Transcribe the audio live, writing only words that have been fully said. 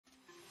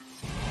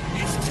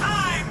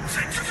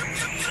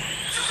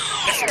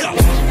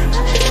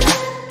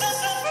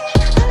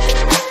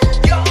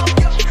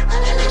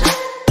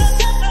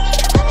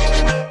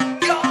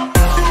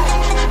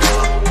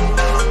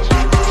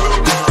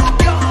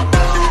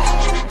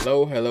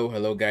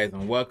Hello, guys,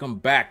 and welcome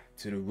back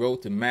to the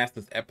Road to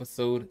Masters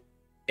episode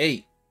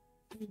 8.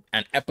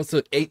 And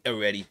episode 8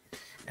 already,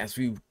 as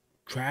we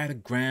try to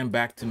grind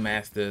back to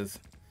Masters.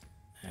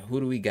 And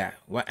who do we got?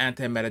 What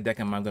anti-meta deck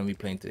am I going to be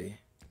playing today?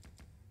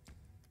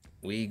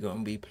 We going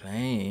to be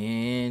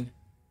playing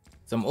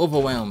some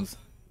Overwhelms.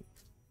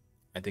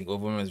 I think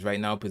Overwhelm is right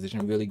now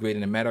positioned really great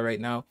in the meta right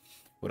now.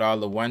 With all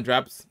the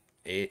 1-drops,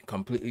 it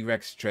completely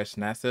wrecks Stretch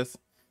Nasus.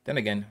 Then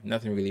again,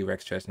 nothing really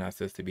wrecks Stretch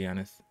Nasus, to be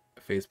honest.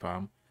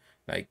 Facepalm.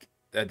 Like,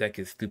 that deck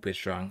is stupid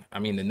strong. I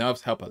mean, the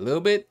nerfs help a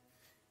little bit,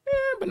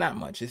 but not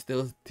much. It's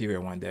still tier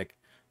 1 deck.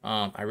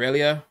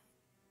 Irelia,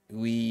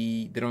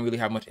 they don't really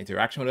have much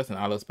interaction with us, and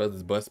all those spells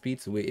is buzz speed,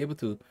 so we're able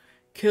to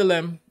kill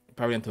them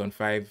probably on turn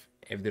 5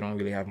 if they don't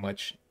really have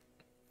much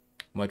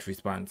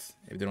response,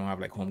 if they don't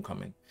have like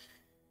Homecoming.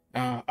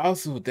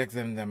 Also, decks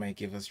that might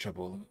give us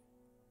trouble.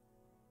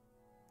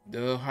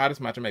 The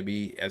hardest matchup might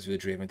be Ezreal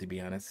Draven, to be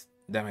honest.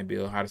 That might be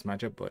the hardest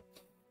matchup, but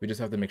we just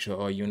have to make sure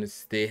all units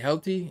stay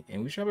healthy,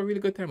 and we should have a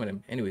really good time with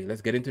them. Anyway, let's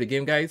get into the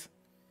game, guys,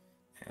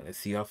 and let's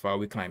see how far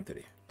we climb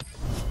today.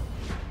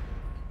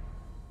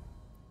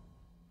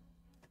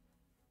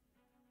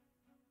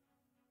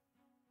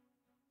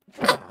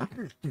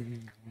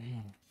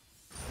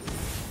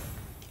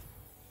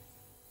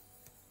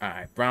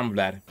 Alright, Brown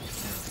Blood.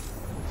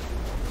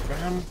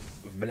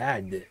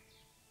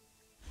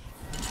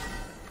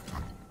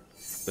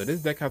 So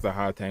this deck has a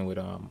hard time with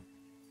some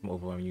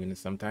overwhelm units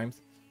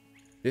sometimes.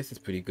 This is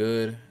pretty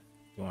good.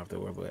 Don't have to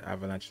worry about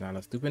Avalanche and all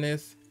that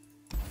stupidness.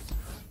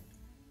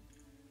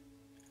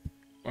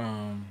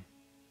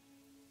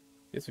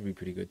 This would be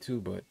pretty good too,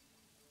 but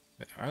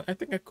I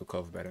think I could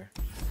cover better.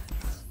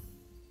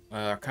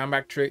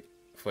 Comeback trick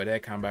for their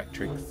comeback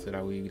tricks, so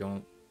that we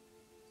don't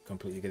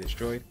completely get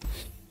destroyed.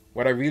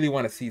 What I really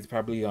want to see is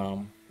probably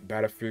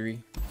Battle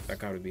Fury. That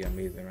card would be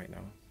amazing right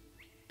now.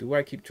 Do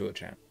I keep Troll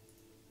Champ?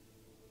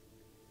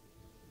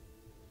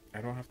 I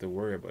don't have to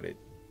worry about it.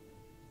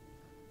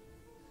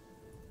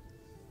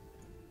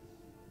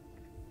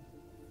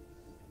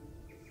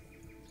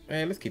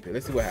 Hey, let's keep it.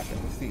 Let's see what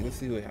happens. Let's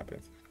see what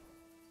happens.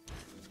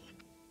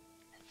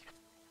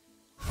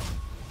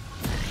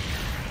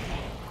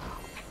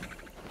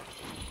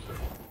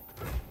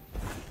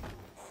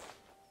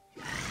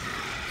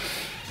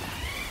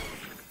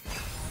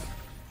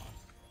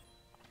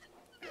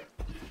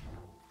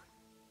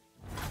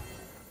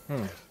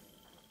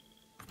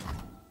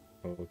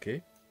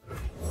 Okay.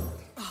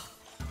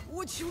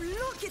 Would you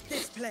look at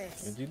this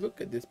place? Would you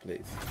look at this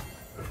place?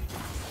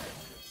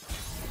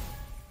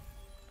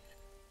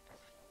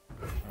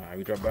 Alright,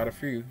 we dropped Battle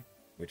Fury,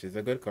 which is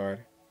a good card.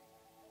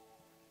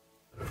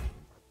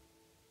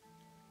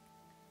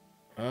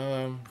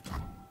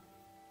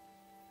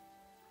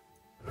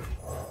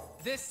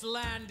 This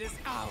land is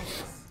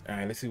ours.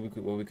 Alright, let's see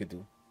what we could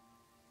do.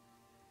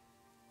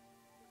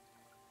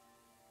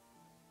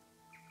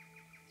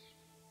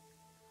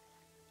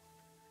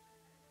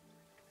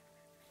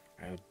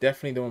 I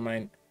definitely don't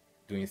mind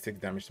doing 6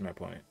 damage to my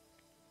opponent.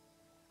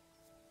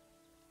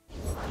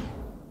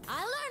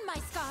 I learned my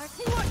scar.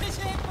 What a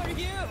shame for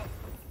you.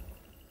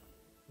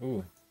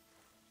 Ooh.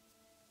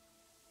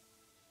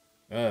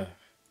 I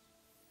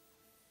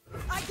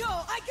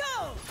go.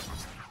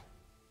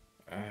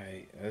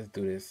 Alright, let's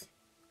do this.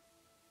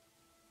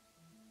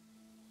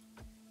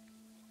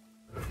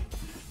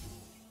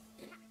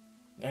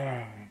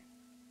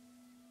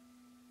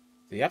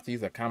 So you have to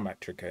use a combat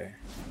trick here.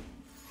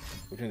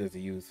 Which one does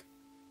he use?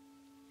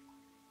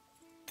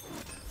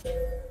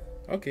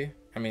 Okay,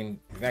 I mean,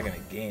 he's not gonna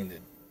gain the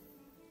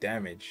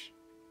damage.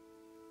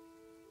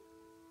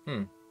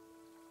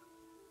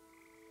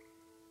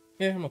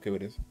 Yeah, I'm okay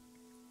with this.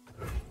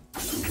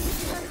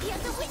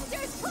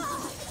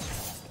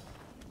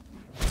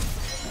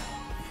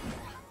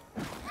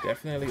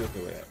 Definitely okay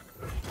with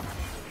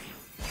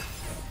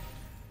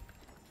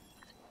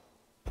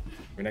that.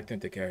 Renekton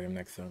to carry him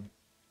next turn.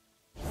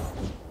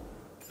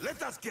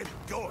 Let us get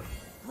going.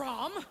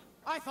 Rom?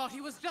 I thought he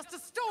was just a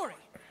story.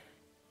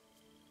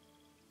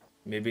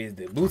 Maybe it's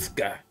the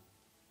Buska.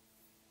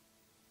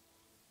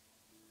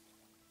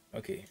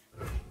 Okay,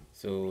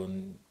 so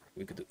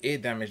we could do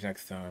 8 damage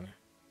next turn,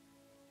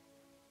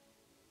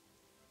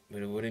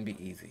 but it wouldn't be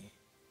easy.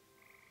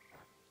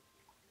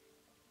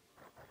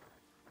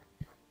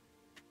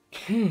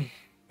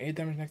 8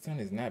 damage next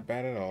turn is not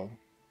bad at all.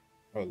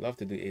 I would love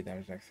to do 8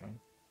 damage next turn.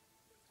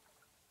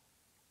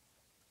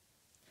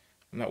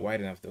 I'm not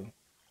wide enough though.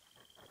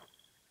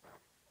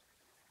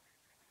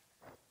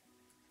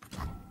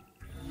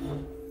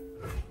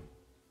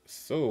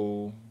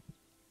 So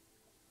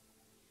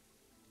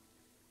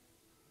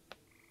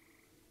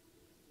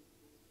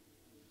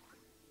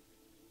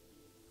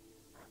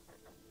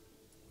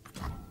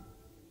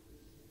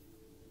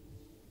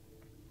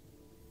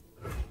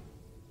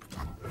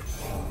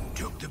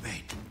took the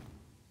bait.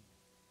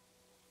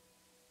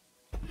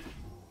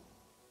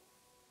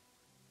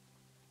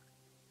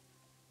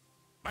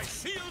 My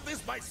shield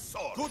is my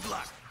sword. Good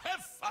luck.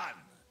 Have fun.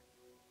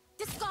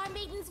 The Scar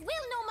Maidens will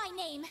know my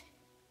name.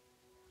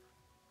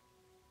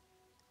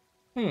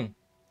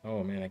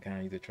 Oh man, I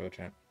can't use the troll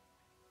trap.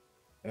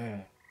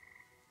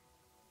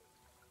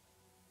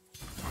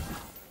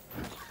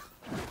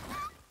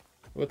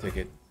 We'll take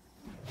it.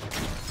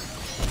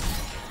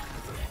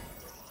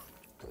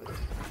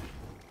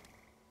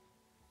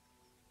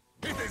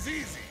 It is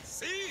easy,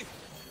 see?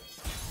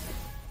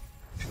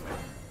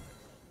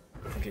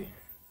 Okay.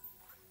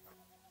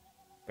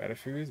 Battle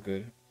Fury is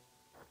good.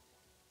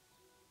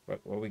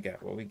 What we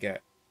got? What we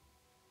got?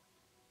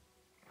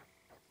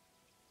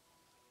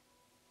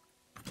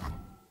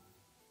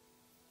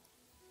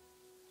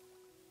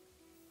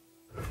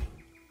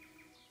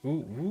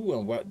 Ooh,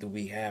 and what do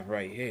we have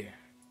right here?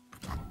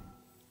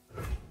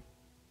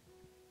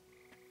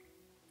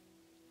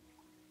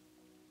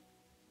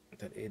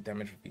 That 8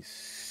 damage would be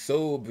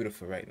so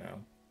beautiful right now.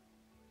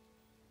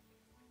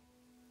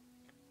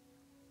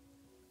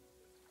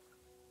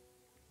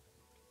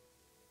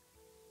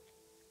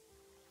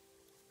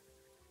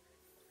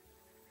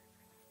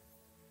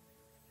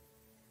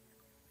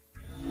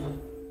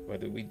 What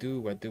do we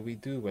do? What do we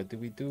do? What do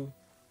we do?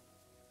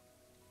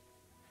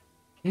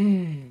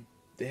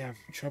 They have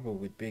trouble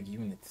with big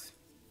units.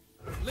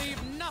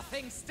 Leave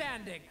nothing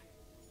standing.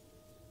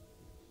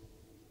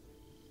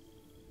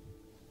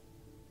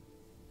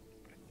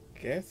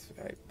 Guess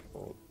I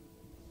pulled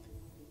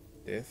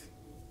this.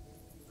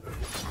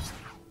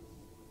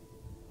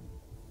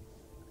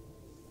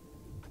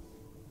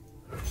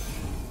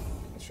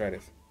 Let's try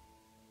this.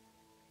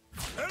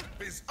 Help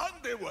is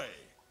underway.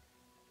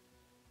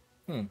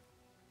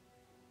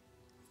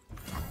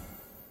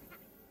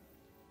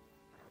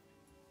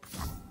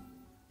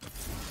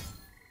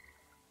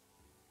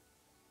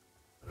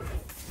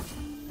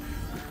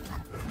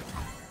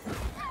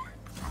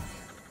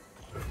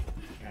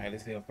 Alright,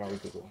 let's see how far we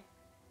could go.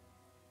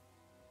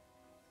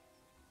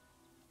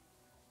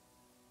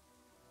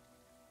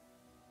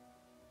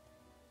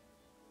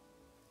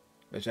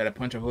 Let's try to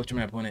punch a hole through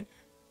my opponent.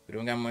 We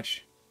don't got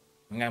much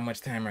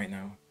time right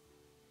now.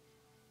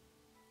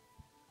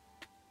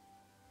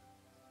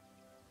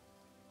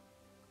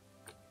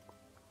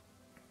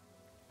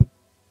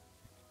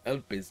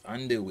 Help is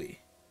underway.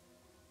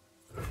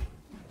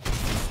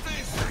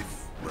 Stay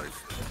safe, my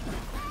friend.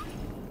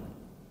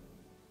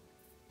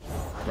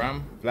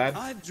 Ram, Vlad.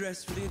 I've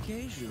dressed for the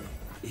occasion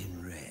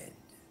in red.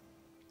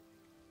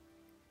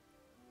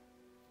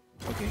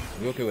 Okay,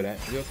 we okay with that.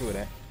 We okay with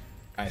that.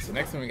 Alright, so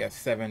next one we got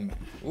 7 man.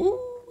 Ooh,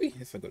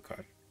 it's a good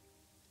card.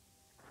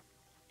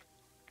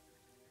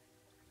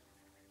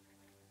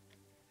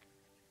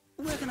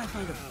 Where can I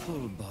find a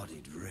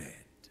full-bodied red?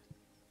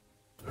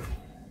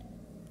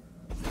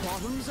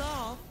 Bottoms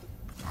up.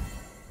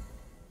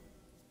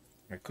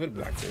 I could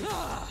block this.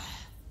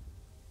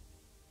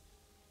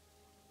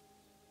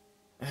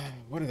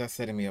 What is that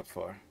setting me up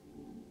for?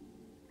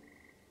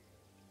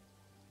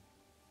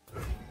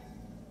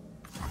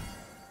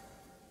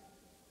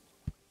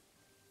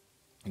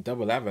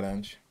 Double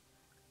avalanche.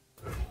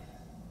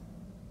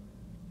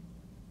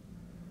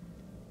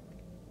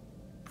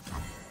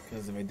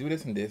 Because if I do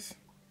this and this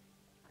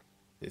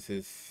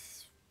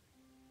is,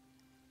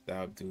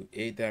 that'll do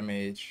 8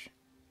 damage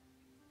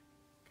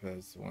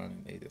plus 1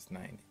 and 8 is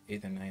 9.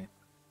 8 and 9.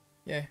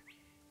 Yeah.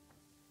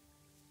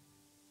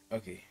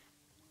 Okay.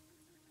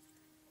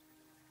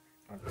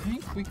 I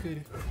think we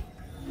could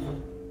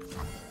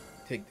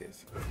take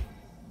this.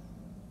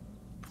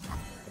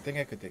 I think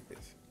I could take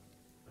this.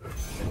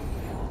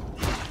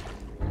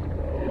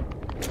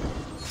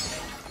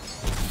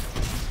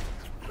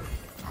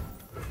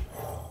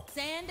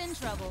 Sand and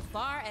trouble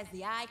far as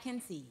the eye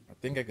can see. I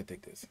think I could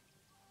take this.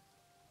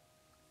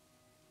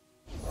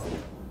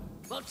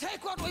 We'll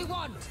take what we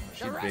want.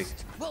 She's The big.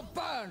 rest will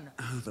burn.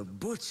 Oh, the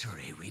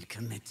butchery we'd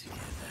commit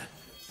together.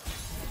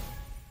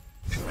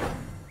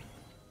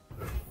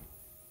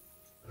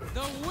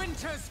 The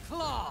Winter's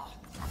Claw.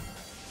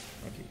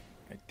 Okay.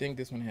 I think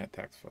this one had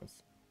attacks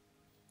first.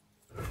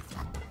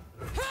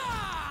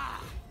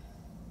 Ha!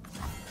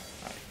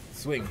 Alright,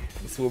 swing.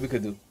 Let's see what we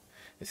could do.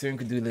 Let's see what we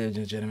could do, ladies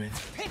and gentlemen.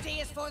 Pity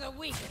is for the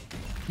weak.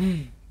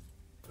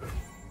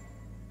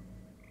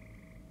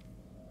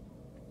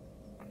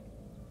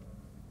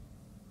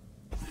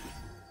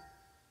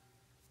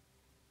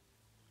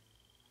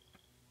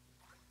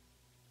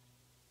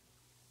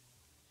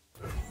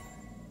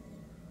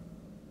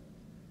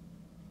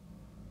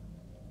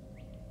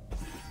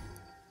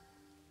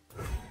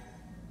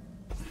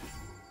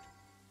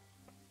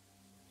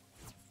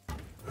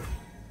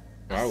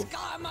 Wow.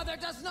 Scar Mother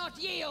does not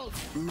yield.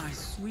 My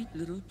sweet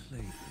little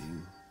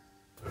plaything.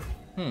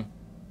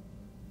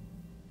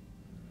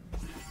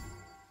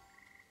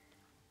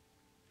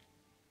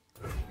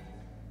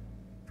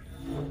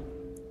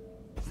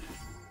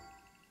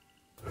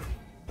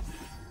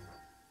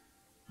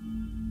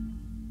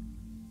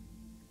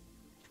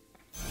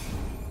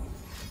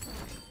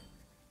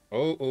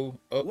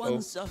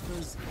 One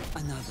suffers,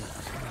 another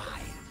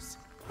thrives.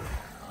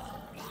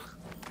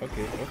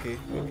 Okay.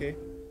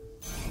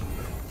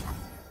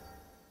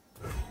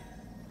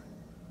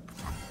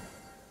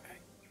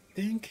 I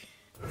think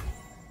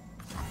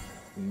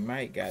we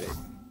might got it.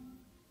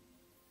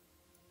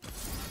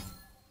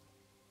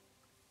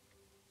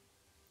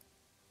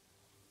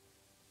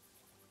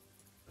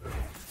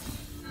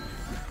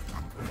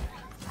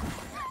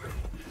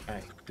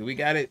 Do we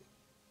got it?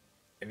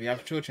 If we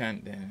have Cho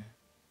Chant, then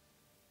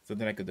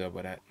something I could do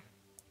about that.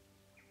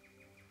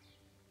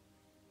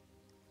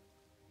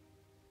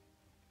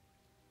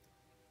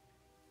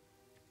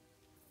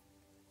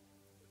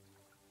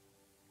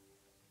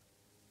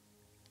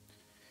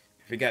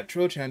 If we got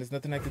Troll Chant, there's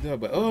nothing I could do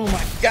about it. Oh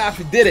my gosh,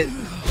 we did it!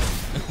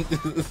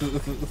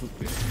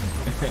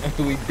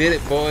 We did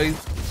it,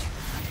 boys.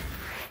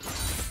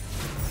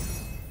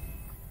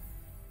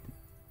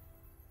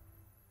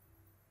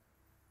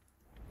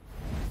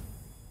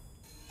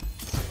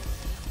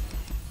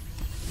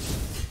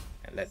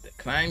 And let the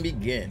climb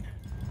begin.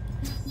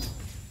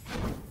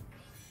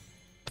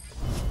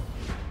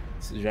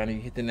 So Johnny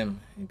hitting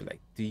them and be like,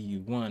 do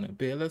you wanna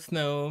build a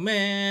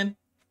snowman?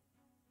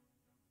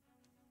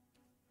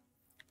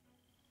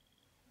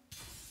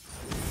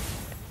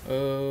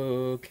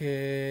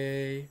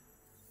 Okay.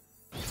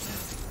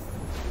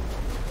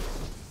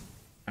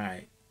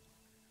 Alright.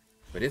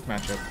 For this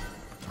matchup,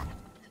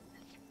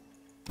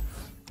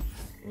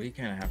 we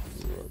kind of have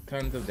to do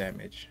tons of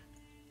damage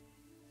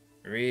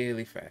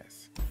really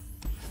fast.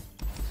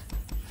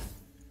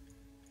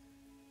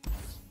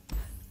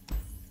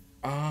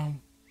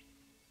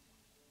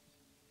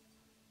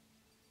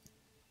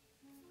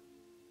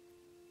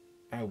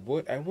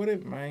 I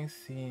wouldn't mind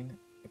seeing,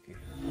 okay.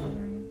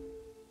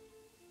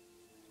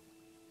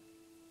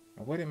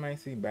 I wouldn't mind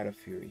seeing Battle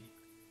Fury,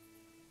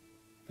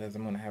 because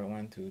I'm gonna have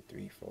 1, 2,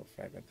 3, 4,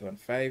 5, and 2 on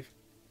 5,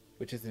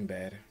 which isn't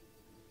bad.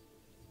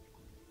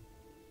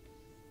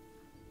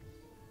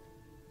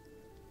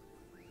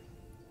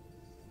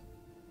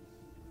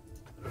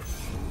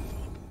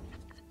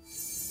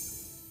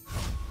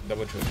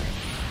 Double trick.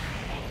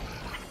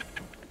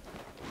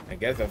 I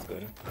guess that's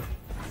good.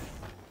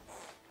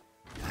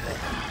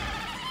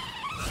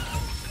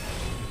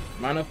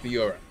 Mana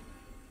Fiora.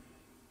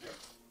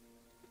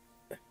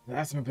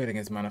 Last time I played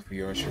against Mana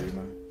Fiora,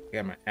 Shurima, I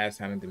got my ass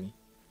handed to me.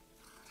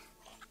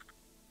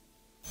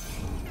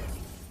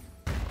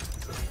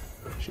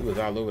 She was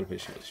all over the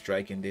place. She was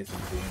striking this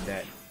and doing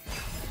that.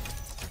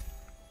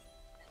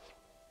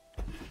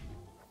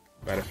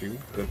 Battlefield,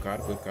 good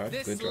card, good card,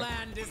 This good drop.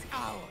 land is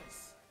ours.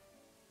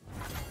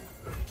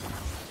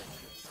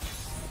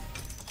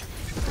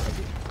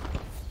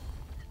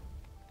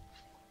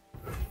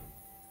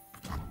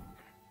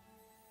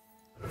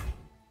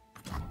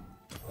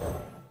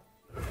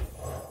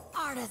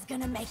 Arda's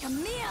gonna make a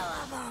meal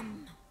of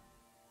them.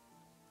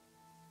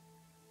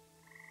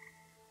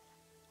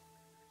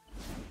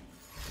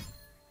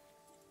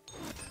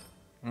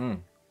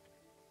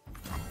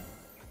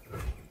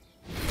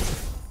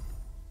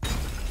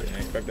 Didn't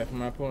expect that from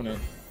my opponent.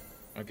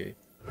 Okay.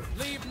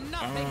 Leave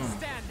nothing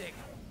standing.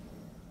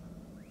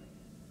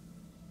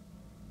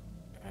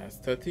 That's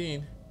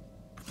 13.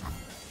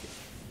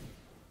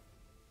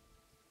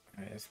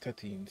 Alright, that's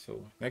 13.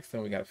 So next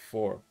time we got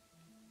 4.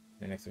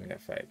 The next time we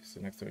got 5. So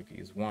next time we can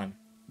use 1.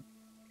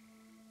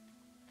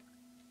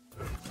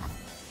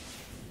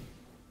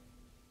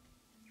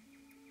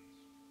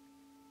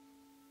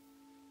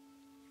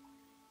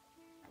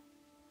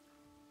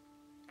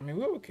 I mean,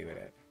 we're okay with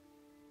that.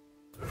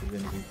 But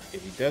then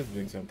if he does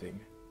bring something,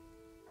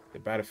 the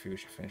Battlefield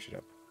should finish it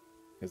up.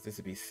 Because this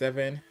would be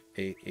 7,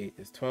 8, 8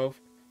 is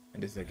 12.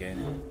 And this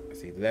again, I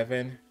see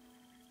 11,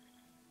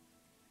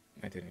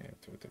 19,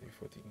 12, 13,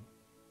 14.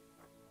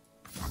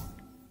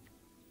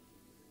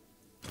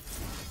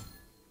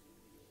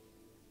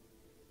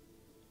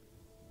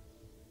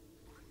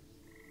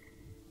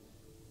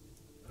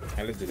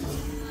 Alright, let's do this.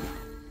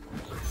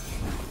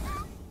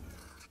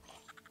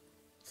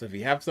 So if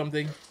you have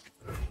something, you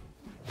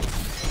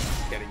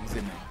gotta use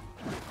it now.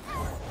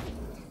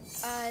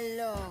 I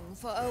long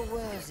for a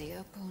worthy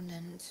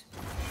opponent.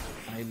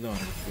 I long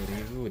for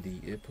a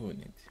worthy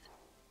opponent.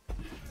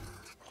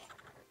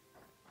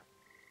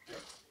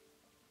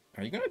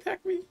 Are you gonna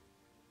attack me?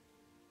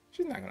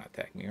 She's not gonna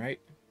attack me, right?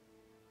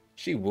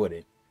 She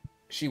wouldn't.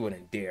 She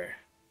wouldn't dare.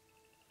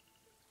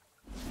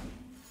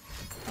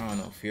 I don't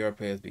know. Fiora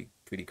players be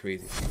pretty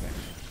crazy sometimes.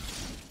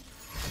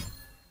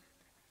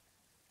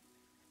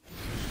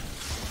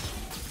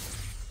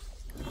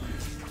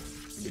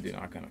 Be doing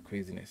all kind of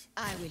craziness.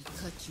 I will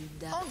cut you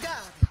down. On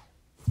guard.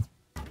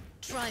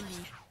 Try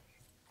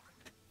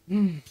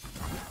me.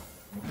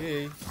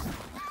 Okay.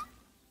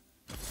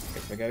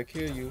 Guess I gotta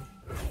kill you.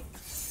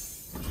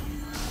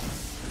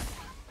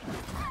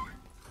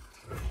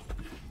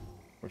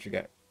 What you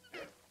got?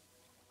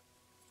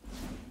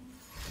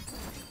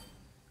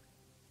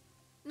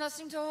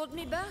 Nothing to hold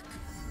me back.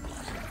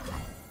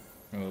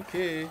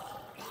 Okay.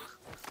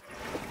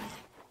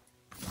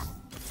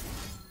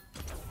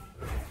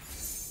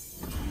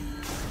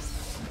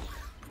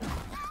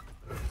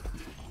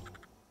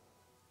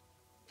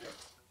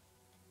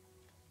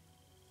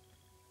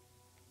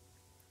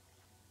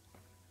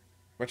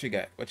 What you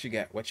got? What you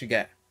got? What you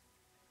got?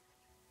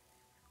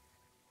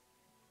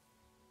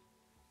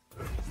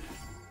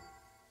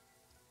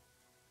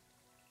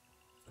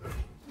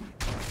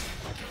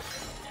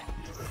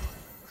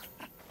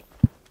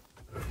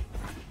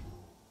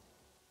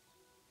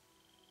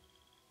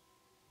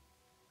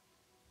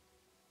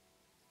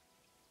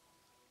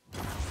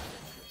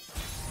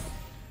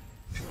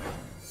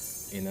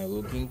 You're not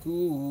looking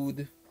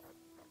good.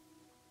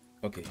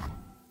 Okay.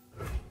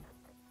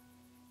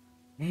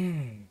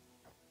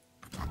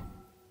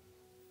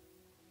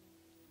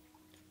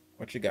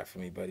 What you got for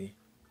me, buddy?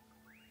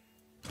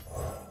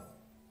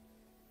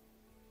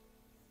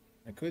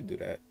 I could do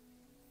that.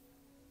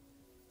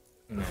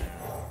 No.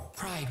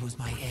 Pride was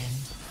my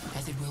end,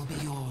 as it will be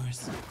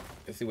yours.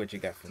 Let's see what you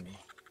got for me.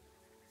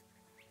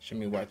 Show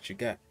me what you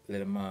got,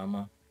 little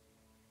mama.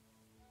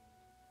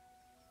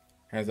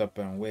 Hands up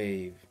and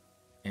wave.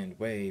 And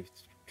wave.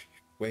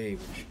 Wave.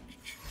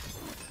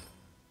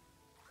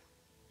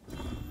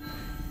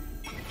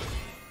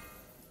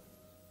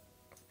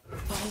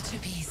 Fall to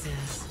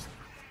pieces.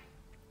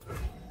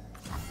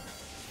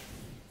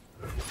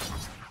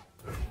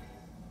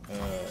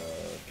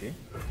 Okay.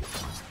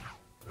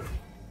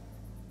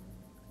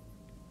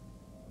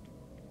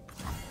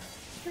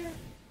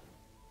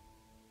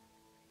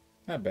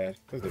 Not bad.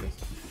 Let's do this.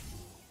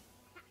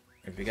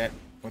 If you got,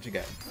 what you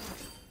got?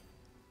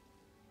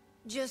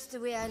 Just the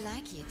way I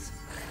like it.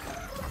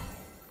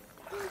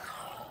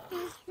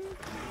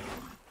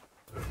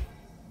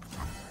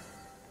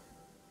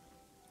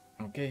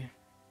 Okay.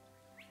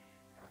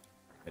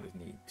 I just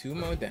need 2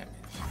 more damage.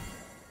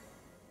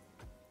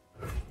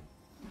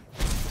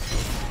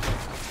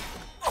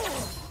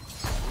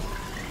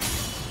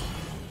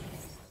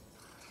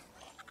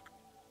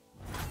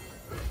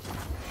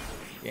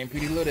 Getting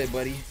pretty loaded,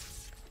 buddy.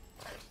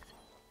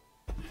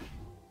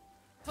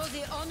 For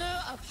the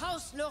honor of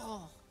House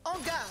Laurent,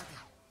 en garde.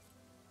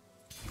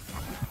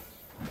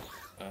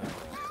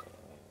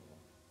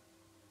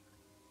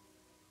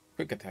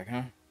 Quick attack,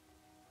 huh?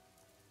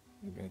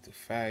 We bring it to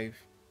 5.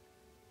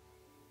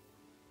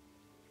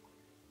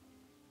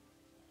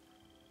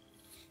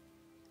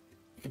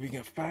 We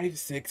got 5,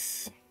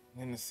 6,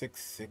 and a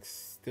 6, 6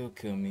 still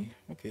kill me.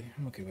 Okay,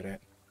 I'm okay with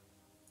that.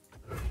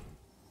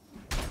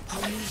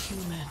 Only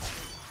human.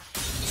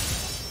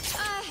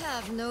 I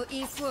have no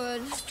equal.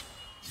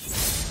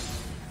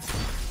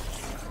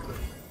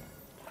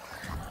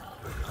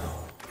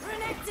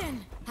 Renekton,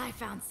 I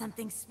found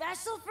something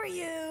special for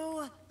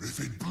you. If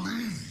it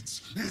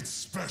bleeds, it's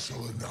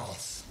special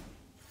enough.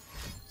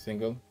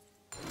 Single.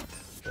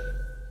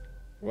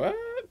 What?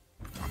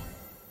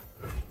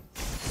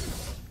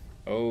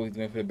 Oh, he's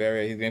going for the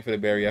barrier. He's going for the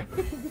barrier.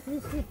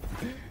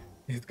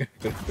 He's going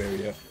for the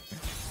barrier.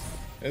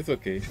 It's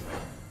okay.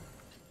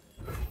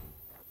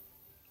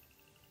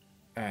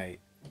 Alright.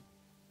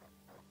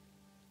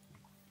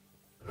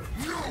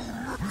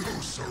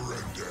 No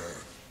surrender.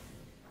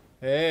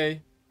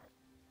 Hey.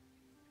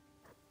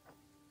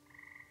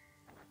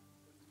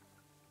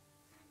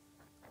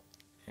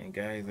 And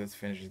guys, let's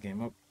finish this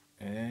game up.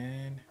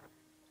 And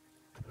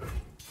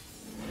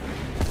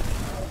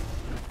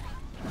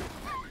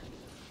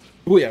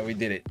oh yeah, we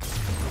did it.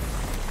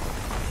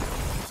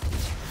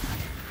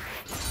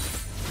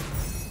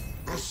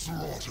 The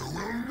slaughter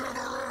will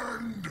never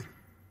end.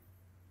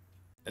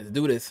 Let's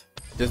do this.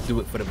 Just do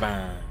it for the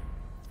vine.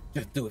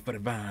 Just do it for the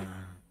vine.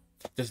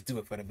 Just do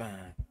it for the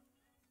vine.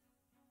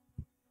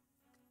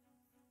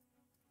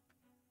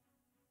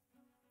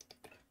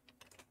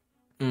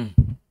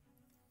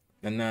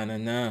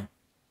 Nah.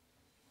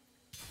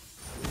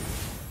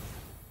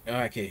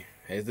 Okay,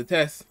 here's the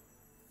test.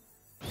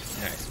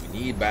 Nice, we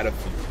need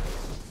Battlefield.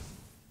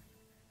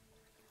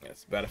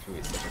 Yes, Battlefield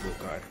is such a good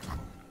card.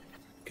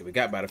 Okay, we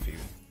got Battlefield.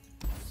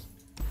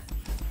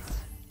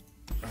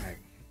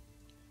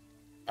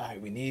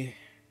 Alright, we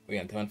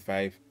on turn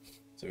 5.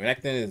 So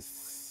Renekton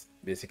is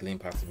basically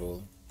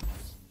impossible.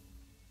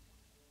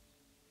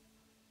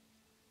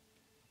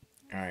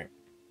 Alright.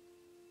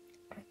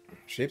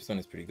 Shapestone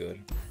is pretty good.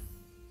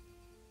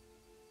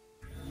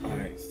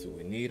 Alright, so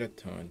we need a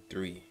turn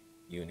 3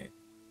 unit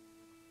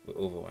with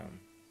Overwhelm.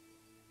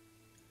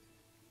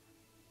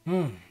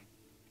 We'll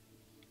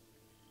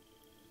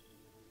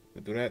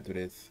do that, do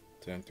this.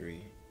 Turn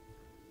 3.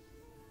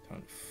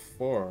 Turn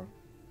 4.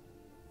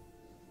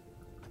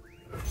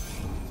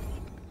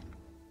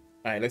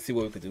 Alright, let's see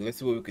what we could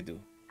do.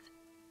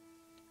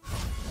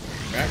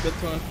 Not the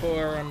turn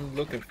 4 I'm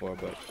looking for,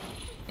 but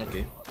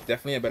okay.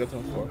 Definitely a better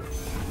turn 4.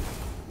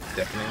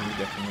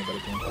 Definitely a better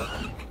turn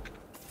 4.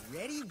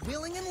 Ready,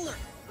 willing, and learning.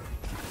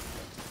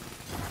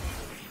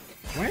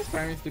 Why is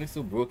Firing Student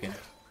so broken?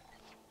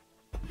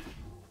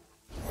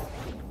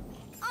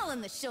 All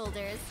in the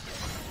shoulders.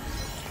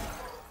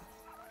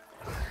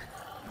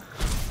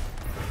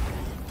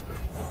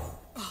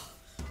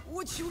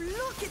 Would you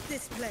look at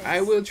this place?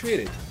 I will trade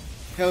it.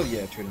 Hell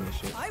yeah, trading this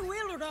shit. I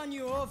will run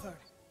you over.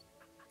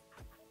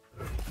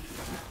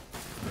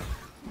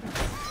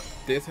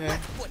 This hat?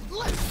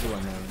 It's too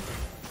annoying.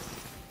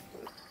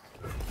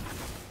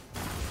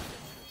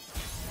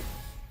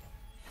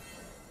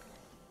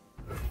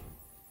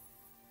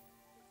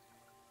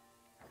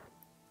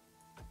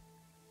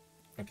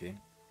 Okay.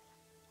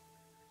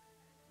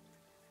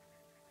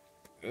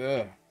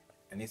 Ugh.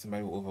 I need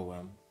somebody with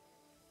Overwhelm.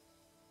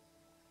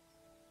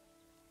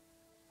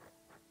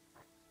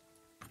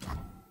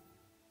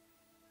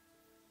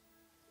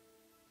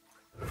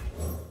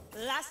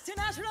 Last to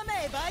not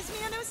remain, boys.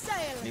 me a new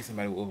sail. Need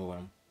somebody with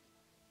overwhelm.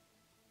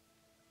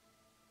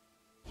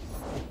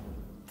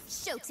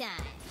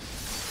 Showtime.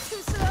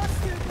 Too slow,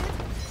 stupid.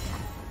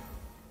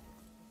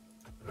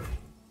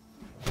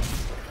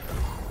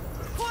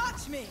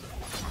 Watch me.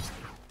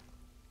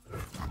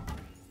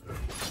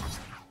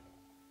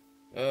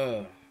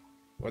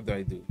 What do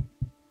I do?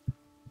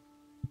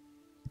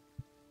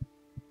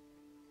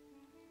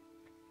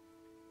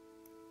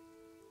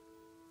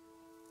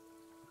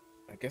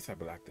 I guess I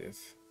block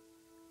this.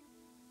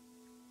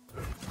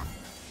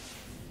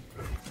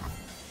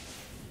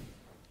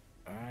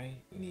 I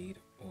need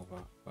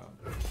overwhelm.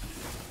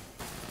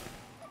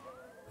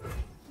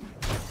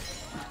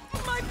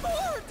 My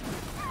board.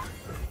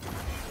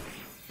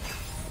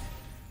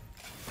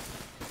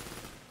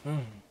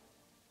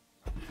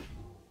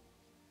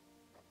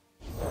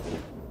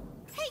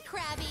 Hey,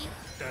 Krabby.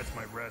 That's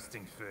my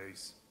resting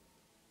face.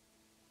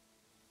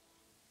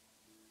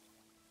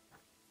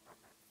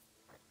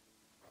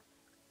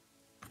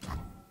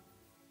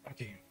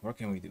 Okay, what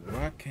can we do?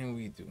 What can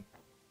we do?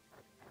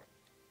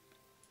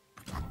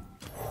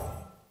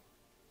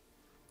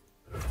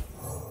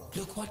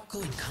 Look what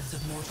good comes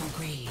of mortal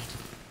greed.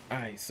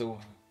 Alright, so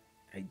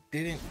I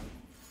didn't.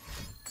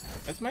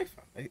 That's my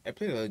fault. I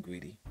played a little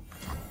greedy.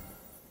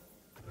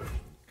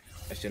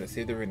 I should have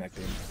saved the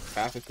Renekton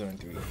after turn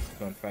 3,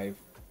 turn 5.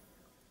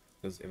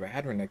 Because if I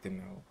had Renekton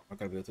now, I'm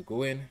gonna be able to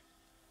go in,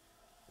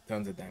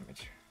 tons of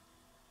damage.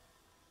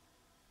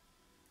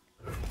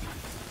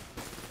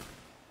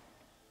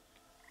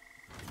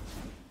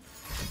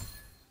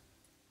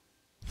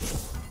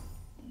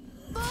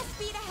 Full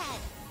speed ahead.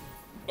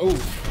 Oh,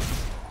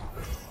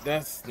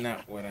 that's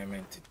not what I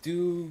meant to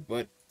do,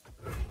 but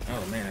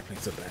oh man, I played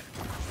so bad.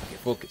 Okay,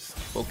 focus,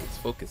 focus,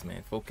 focus,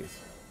 man,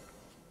 focus.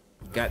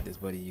 You got this,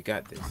 buddy. You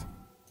got this.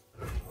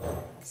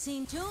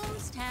 Seen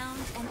tombs,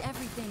 towns, and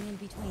everything in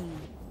between.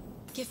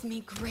 Give me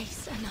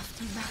grace enough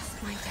to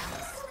mask my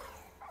doubts.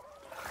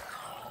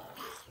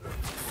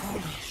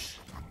 Foolish.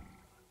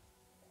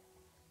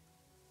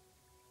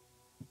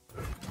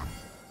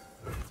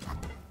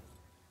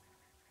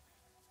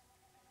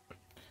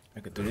 I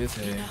could do this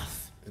here.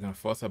 Enough. It's gonna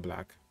force a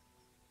black.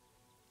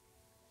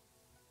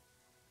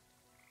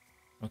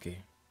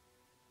 Okay.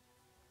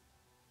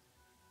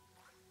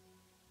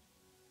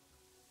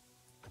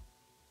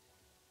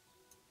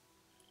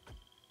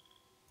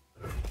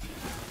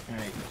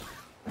 Alright.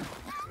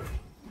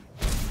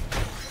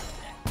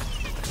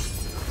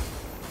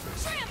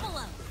 Trample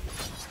him!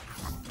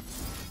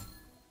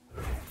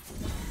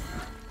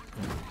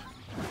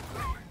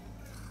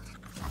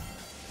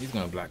 He's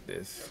gonna block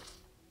this.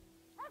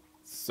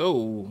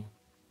 So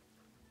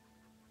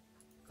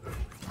I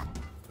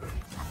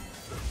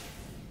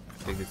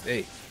think it's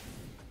 8.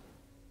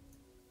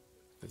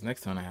 Because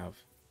next time I have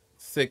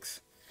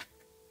 6.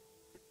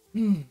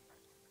 Okay.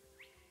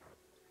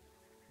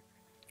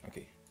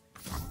 Okay.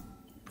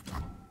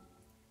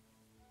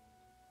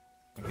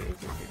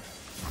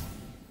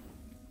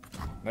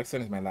 Next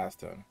turn is my last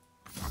turn.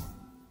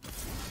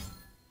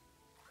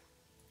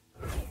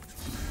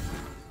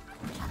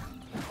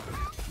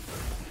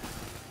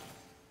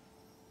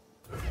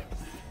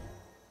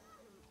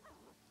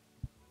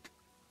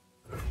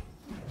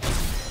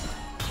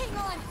 Hang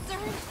on, sir.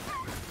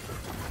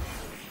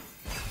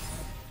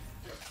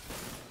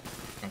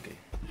 Okay.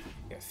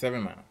 Yeah,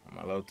 7 mana. I'm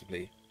allowed to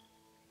play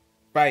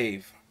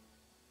 5.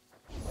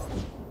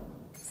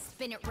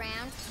 Spin it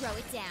round, throw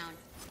it down.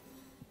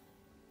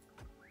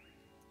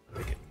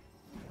 Take it.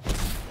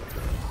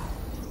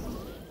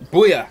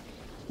 Booyah!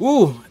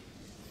 Woo!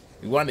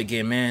 We won the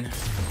game, man.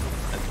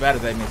 As bad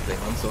as I missed it,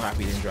 I'm so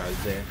happy he didn't draw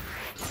us there.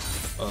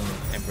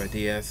 Emperor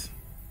DS.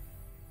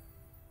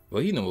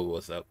 Well, he knew what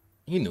was up.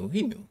 He knew.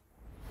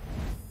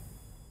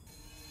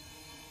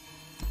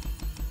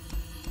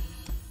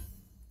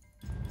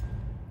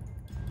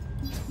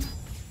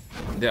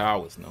 They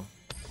always know.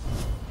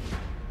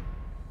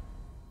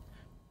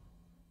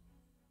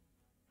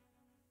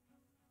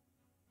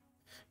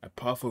 A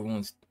powerful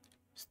rune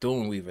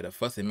stone weaver, the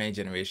first in many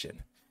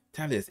generation.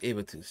 Talia is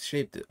able to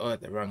shape the earth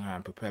the wrong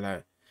hand, propel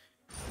her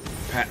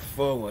path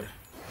forward.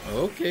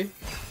 Okay.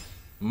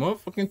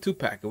 Motherfucking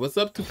 2-pack. What's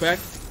up, 2-pack?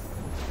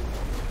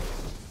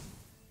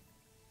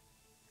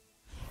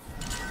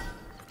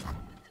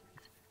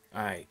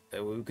 Alright,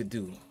 that's what we could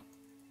do.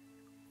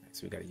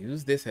 So we gotta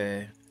use this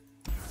here.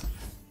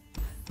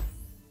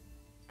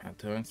 On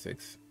turn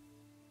 6.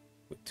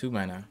 With 2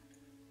 mana.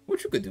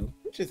 Which you could do,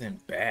 which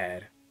isn't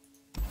bad.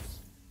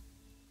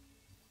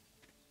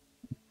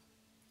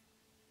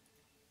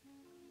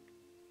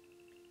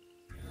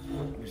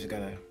 We just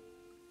gotta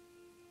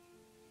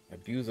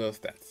abuse our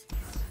stats.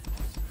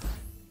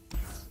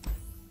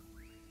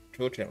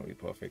 Troll chain will be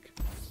perfect.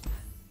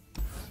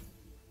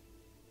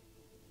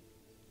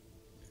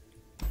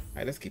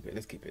 Alright, let's keep it.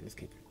 Let's just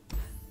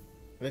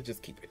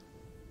keep it.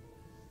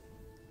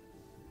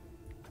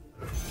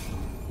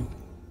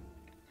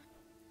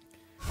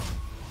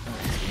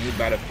 Alright, need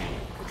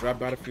Battlefield. If drop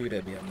Battlefield,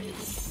 that'd be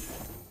amazing.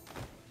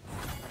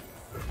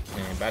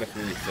 Man,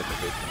 Battlefield is such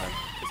a great card.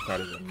 This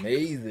card is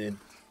amazing.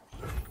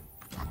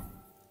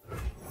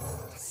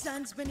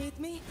 stands beneath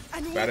me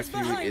and Battle waits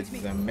Fury behind is me.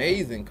 an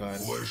amazing card.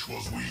 Flesh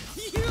was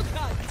weak. You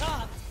got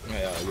caught.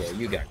 Oh yeah,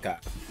 you got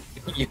caught.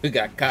 You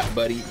got caught,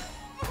 buddy.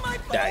 My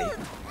Die. bird.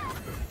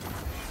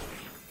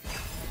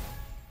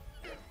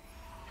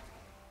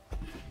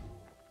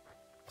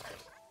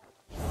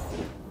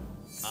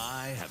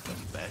 I have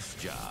the best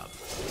job.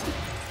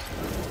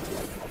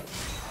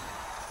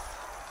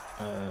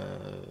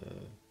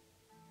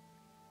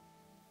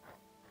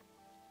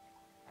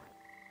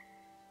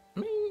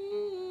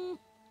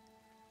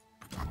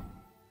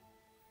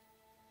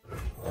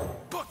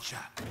 Butcher.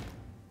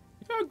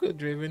 All good,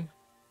 Draven.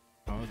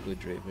 All good,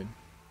 Draven.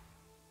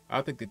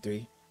 I'll take the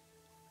 3.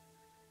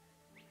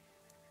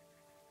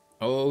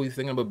 Oh, he's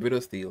thinking about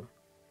Brittle Steel.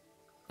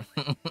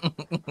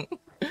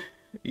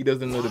 He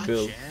doesn't know the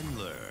build. Watch and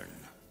learn.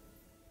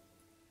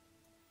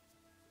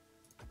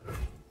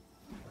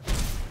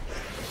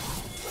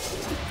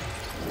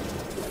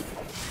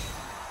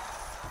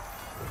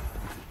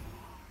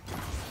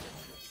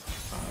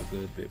 All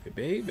good,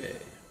 baby.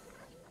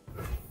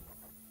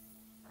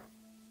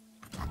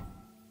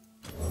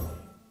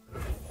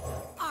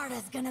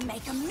 Arda's gonna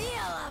make a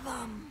meal of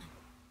them.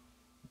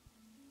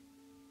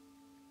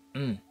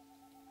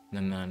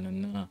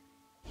 No.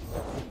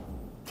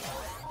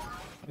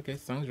 Okay,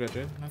 Song's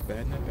retro. Not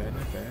bad.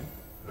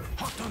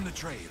 Hot on the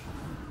trail.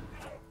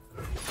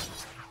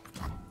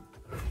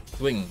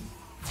 Swing.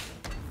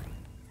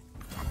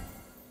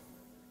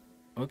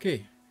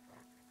 Okay.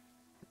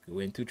 We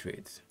win 2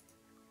 trades.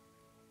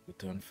 We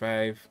turn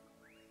 5.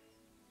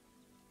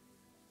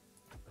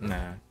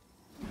 Nah.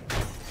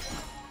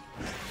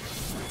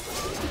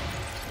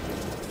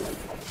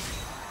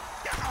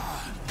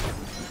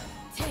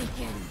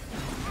 Taken.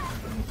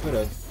 Could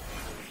have.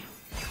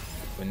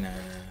 But nah.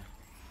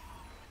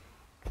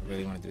 I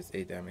really want to do this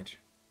 8 damage.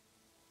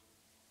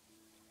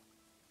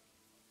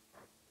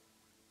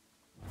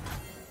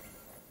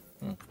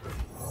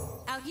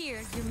 Out here,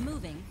 you're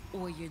moving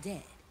or you're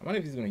dead. I wonder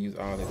if he's going to use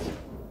all this.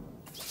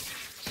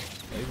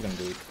 Yeah, he's going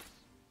to do it.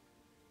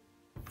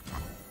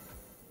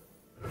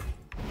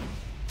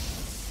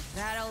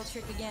 That old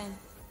trick again.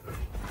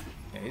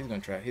 Yeah, he's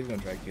going to try. He's going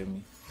to try to kill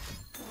me.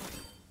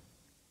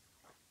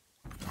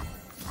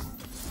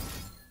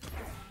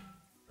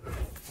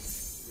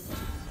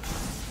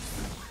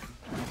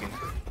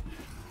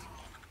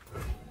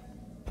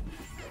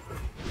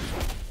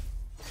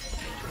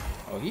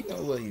 Oh, he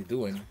knows what he's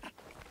doing.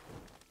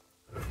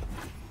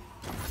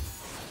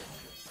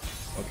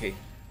 Okay.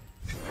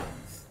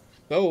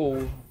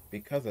 So,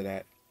 because of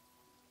that,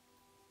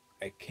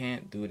 I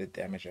can't do the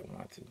damage I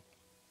want to.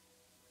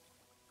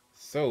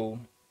 So,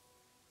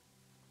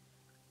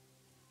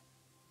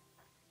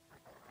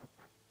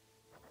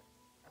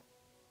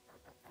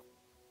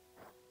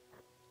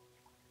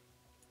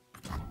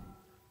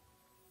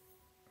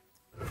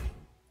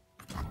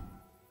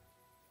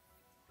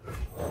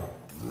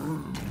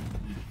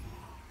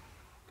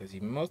 because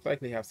you most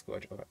likely have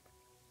Scorch up.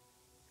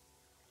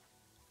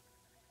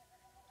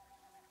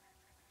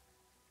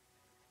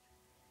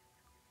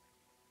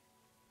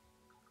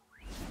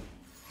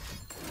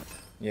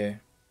 Yeah,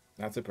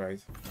 not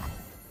surprised.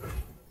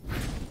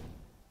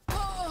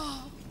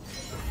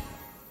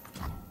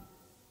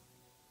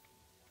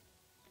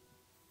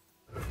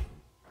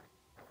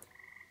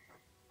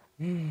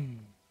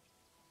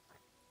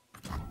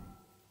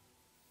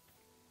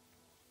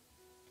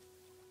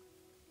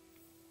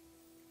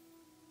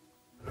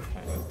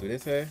 Alright, let's do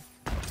this here.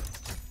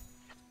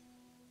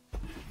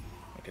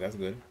 Okay, that's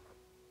good.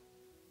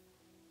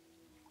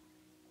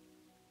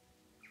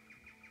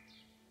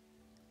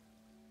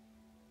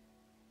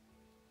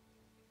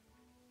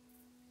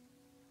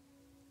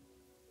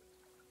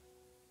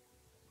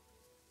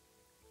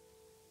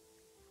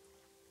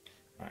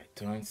 Alright,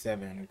 turn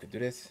 7. We could do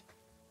this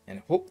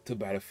and hope to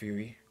Battle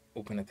Fury.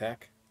 Open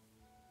attack.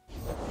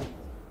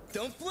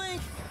 Don't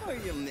blink or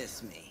you'll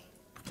miss me.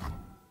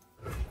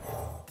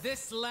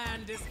 This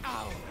land is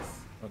ours.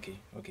 Okay.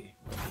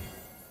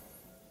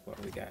 What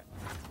do we got?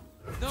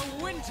 The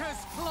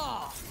Winter's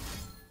Claw.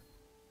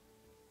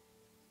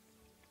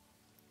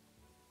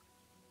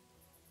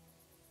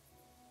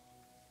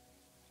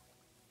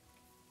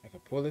 I can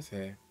pull this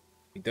here.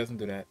 He doesn't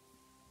do that.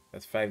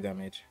 That's 5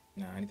 damage.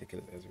 Nah, I need to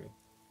kill his Ezreal.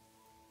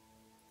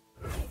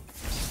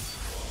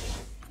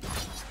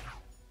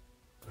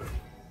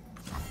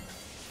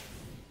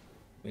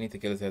 We need to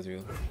kill his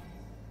Ezreal.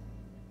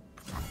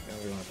 I don't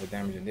really want to put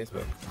damage in this,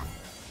 but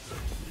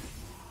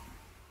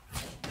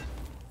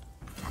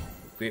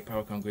great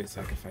power comes great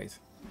sacrifice.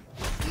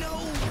 No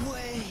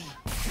way!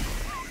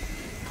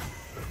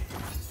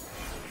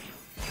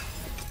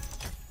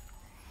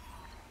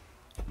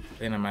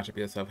 Playing a matchup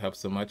yourself helps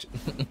so much.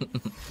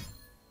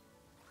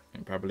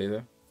 And probably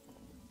there.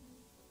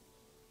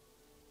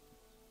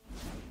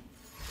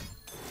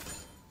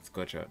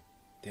 Scorch out.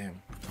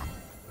 Damn.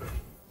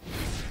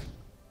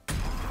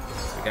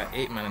 We got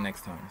 8 mana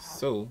next time,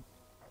 so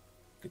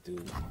we could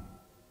do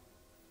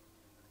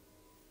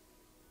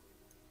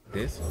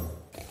this.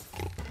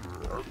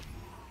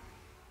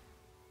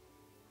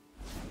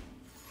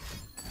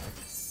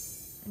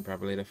 And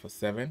probably later for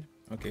 7.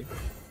 Okay.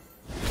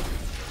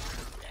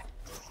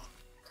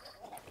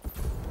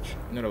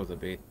 No, that was a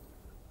bait.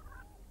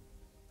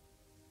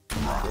 Go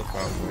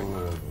far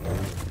for it.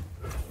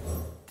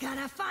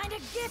 Gonna find a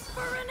gift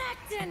for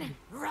Renekton,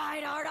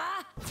 right,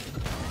 Arda?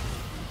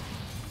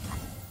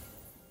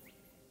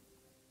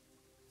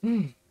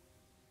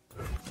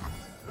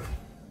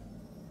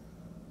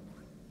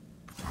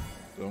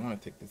 So I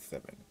want to take this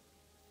 7.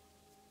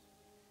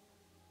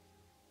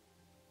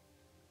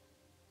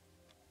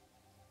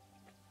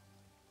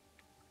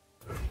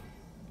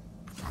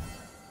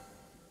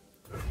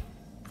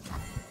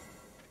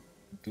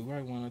 Do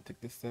I want to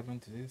take this 7?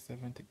 To this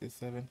 7? Take this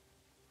 7?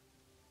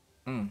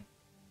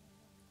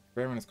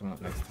 Baron is coming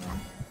up next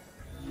time.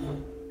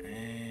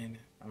 And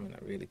I'm in a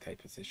really tight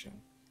position.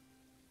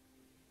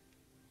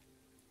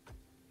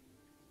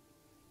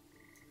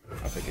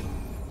 I'll take it.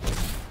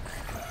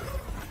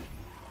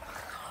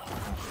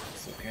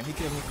 So can he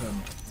kill me?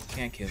 He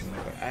can't kill me,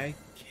 but I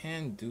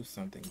can do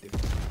something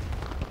different.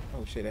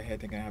 Oh shit, I had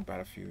thinking I have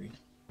Battle Fury.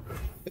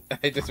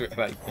 I just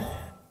realized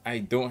I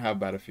don't have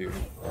Battle Fury.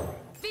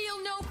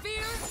 Feel no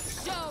fear,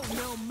 show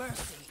no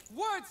mercy.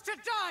 Words to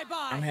die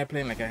by! I'm here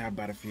playing like I have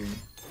Battle Fury.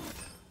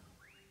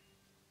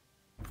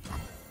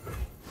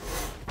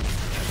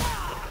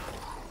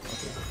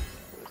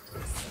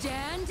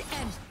 Stand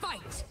and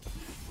fight!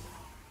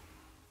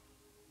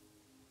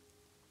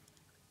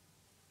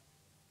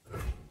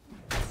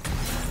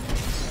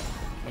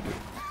 Okay.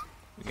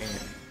 We got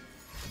it.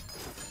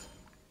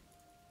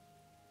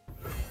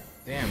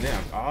 Damn, they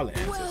have all the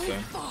answers, Well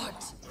son.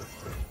 fought!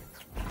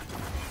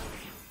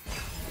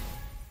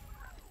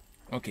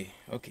 Okay.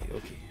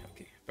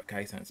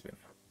 Bakai Sunspin.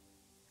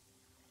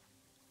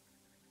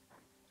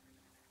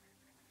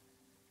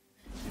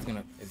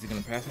 Is he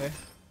gonna pass her?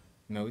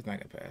 No, he's not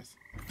gonna pass.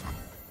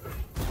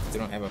 They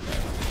don't ever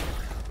pass.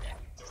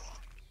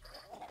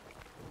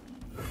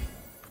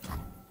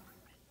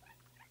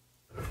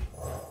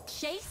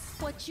 Chase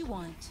what you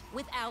want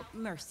without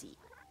mercy.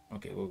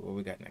 Okay, what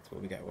we got next?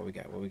 What we got?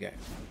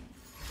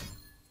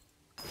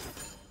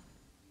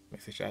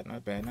 Makes a shot,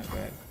 not bad. Hunt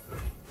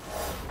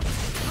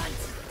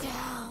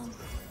down!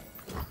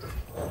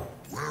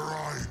 Where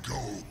I go,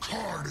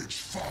 carnage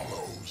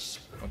follows.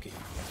 Okay,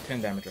 that's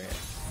 10 damage right here.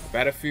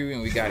 Battle Fury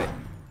and we got it.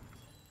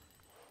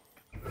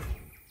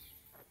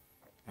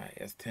 Alright,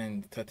 that's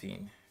 10,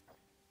 13.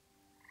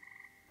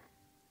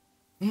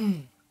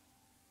 Do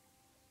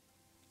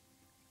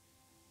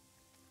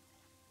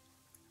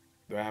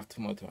I have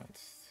 2 more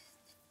turns?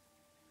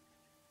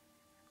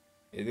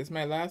 Is this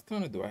my last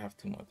turn or do I have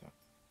 2 more turns?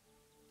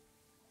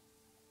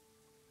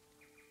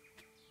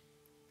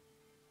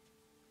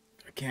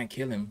 I can't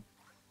kill him.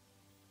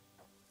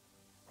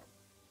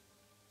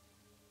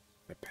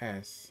 I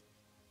pass.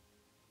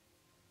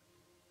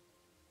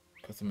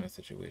 Puts him in a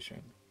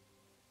situation.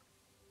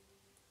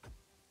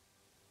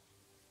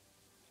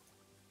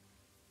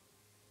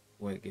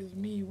 What gives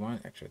me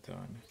 1 extra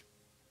turn.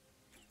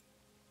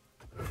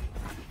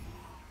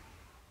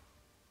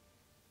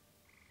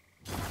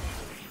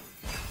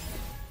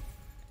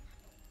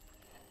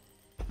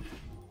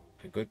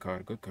 Okay, good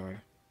card.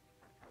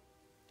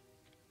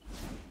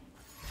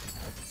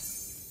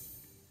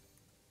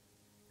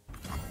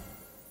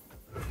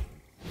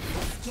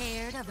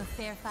 Scared of a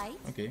fair fight?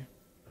 Okay.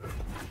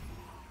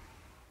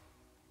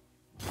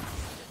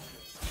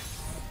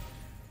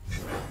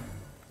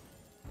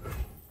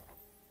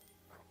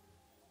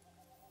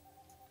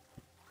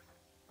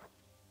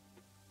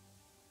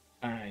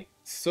 Alright,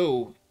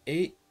 so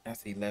 8,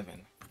 that's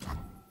 11.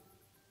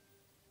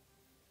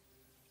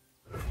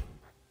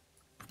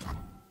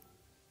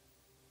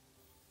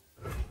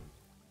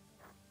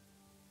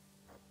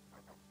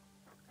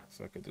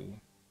 So I could do,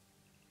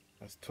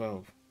 that's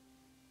 12.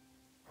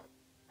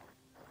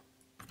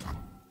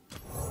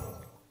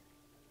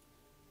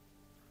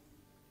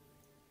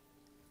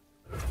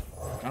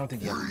 I don't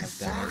think he has enough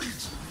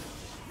damage.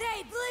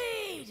 They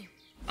bleed!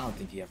 I don't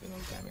think he has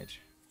enough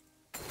damage.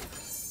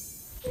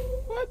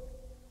 What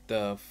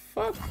the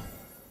fuck?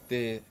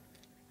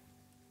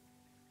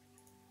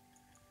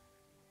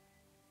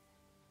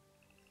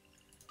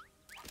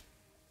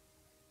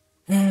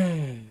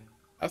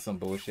 That's some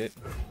bullshit.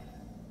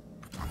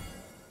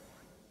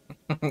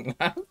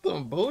 That's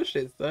some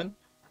bullshit, son.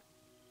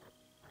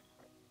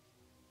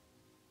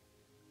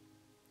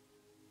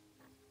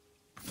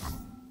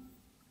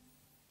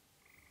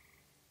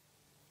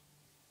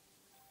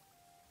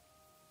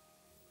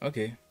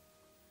 Okay.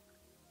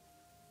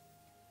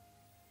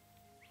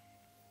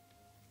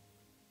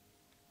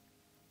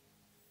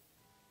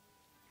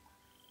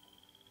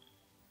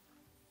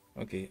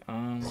 Okay,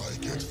 I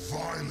get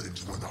violent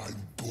when I'm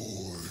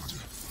bored.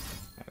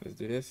 Alright, let's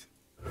do this.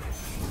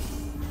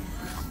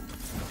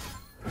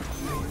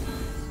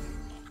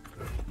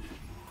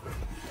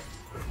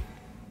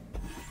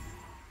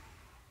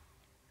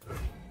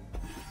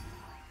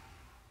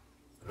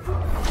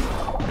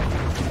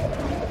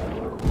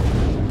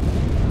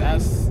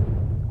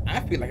 I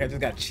feel like I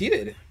just got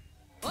cheated.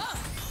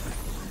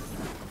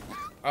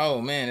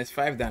 Oh man, it's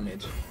 5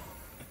 damage.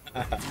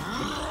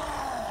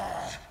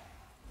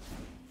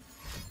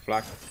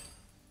 Flock.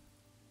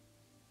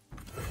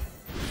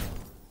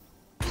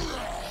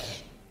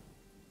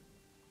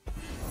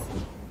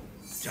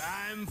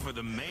 Time for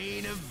the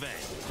main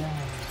event.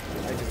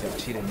 I just got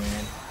cheated,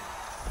 man.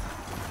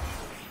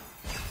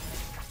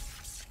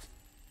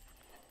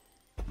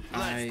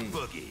 Let's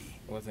boogie.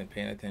 Wasn't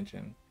paying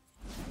attention.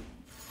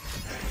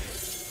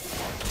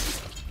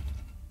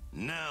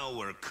 Now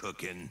we're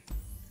cooking.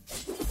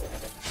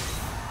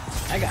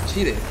 I got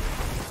cheated.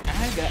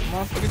 I got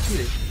motherfucker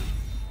cheated.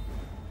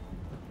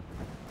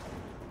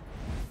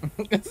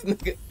 This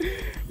nigga.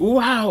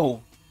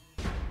 Wow.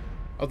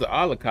 Oh, the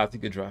all the cards he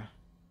could draw.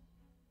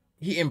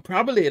 He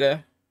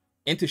Improbulator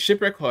into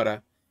Shipwreck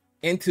Hoarder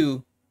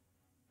into,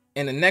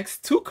 and the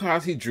next 2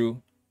 cards he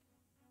drew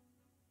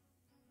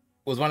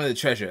was one of the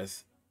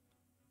treasures.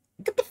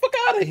 Get the fuck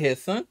out of here,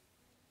 son.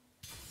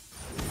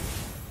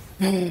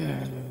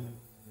 Get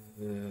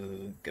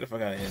the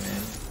fuck out of here,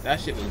 man. That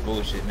shit was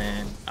bullshit,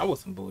 man. I was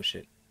some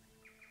bullshit.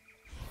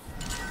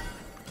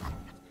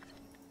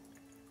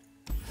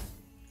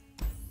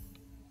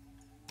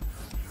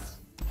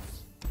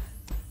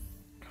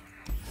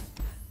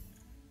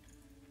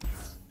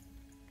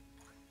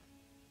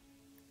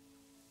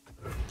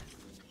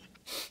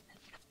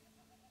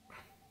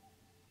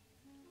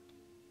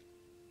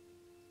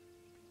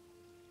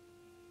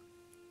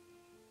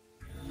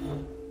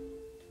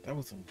 That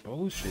was some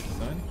bullshit,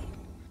 son.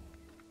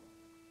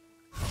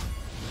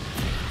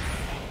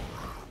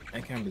 I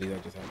can't believe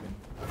that just happened.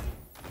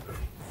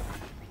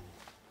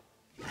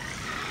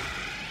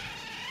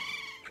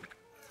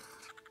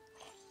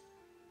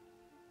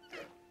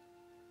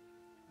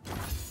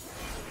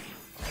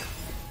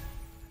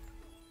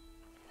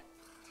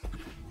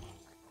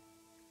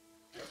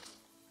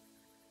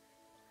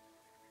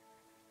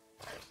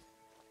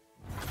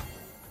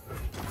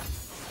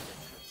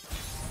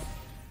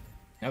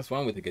 That's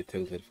one way to get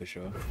tilted for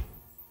sure.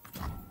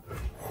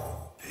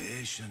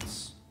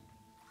 Patience.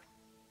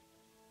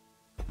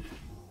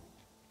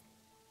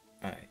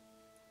 Alright.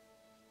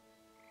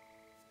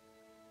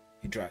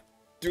 He dropped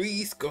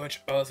 3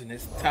 Scorch Earths in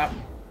his top.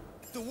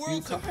 The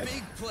world's a cards.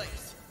 big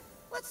place.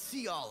 Let's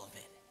see all of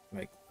it.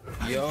 Like,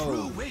 I'm yo.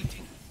 through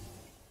waiting.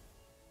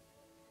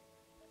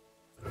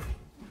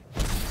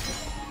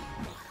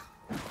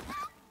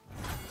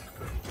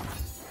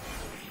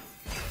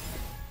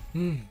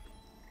 Alright,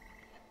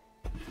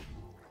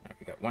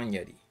 we got 1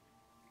 Yeti.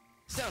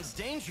 Sounds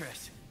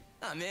dangerous.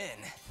 I'm in.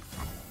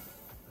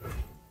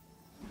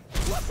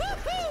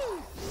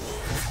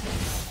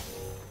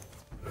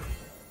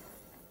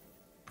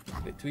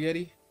 Wait, 2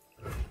 Yeti?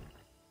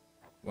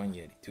 1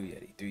 Yeti, 2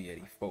 Yeti, 3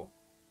 Yeti, 4.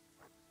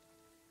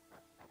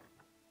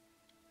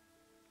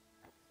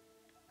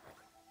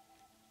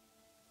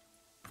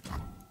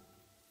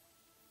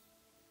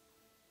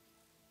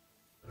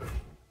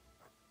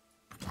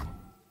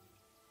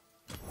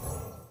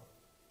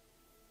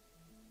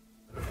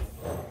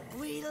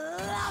 We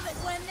love it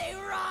when they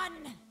run.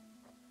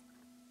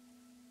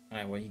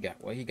 Alright, what you got?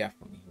 What you got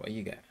for me? What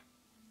you got?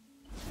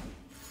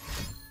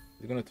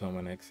 He's gonna tell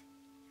my next.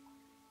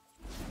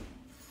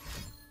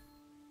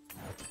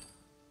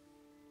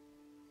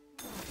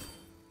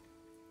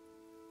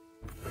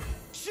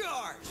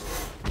 Charge!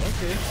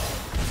 Okay.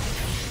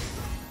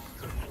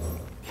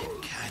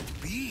 It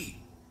can't be.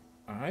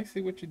 I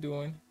see what you're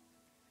doing.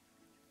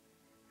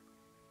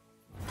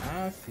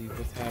 I see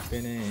what's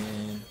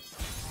happening.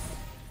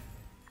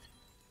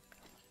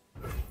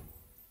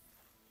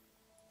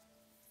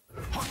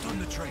 Hot on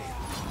the trail.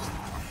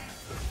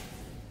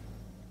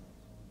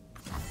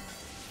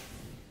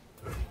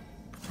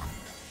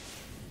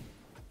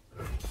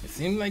 It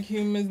seems like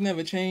humans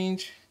never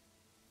change.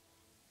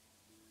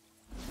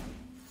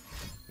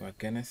 What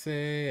can I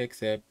say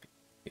except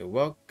you're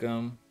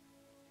welcome?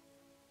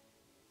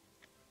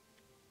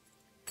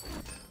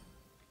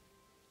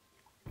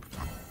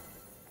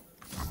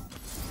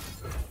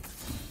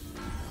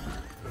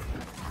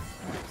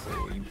 Alright, so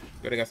you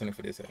gotta got something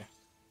for this,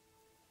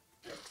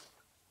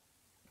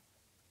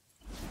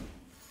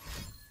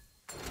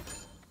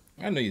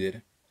 I know you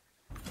did.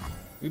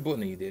 We both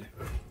know you did.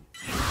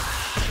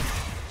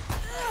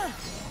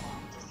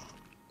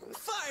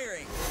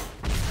 Firing!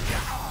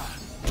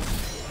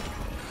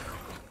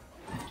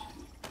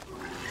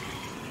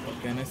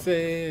 What can I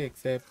say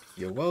except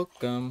you're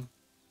welcome?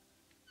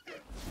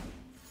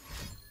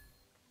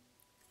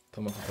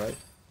 Thomas for 5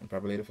 and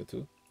probably later for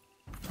 2.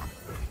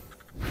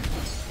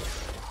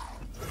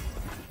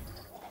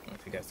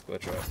 If you got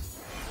Scorch Earth.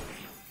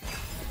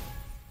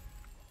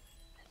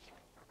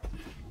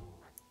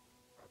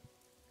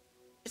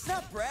 It's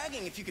not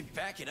bragging if you can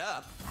back it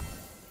up.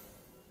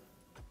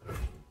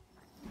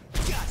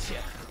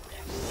 Gotcha!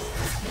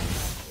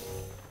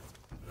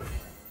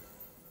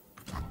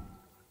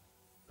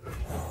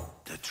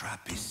 The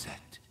trap is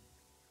set.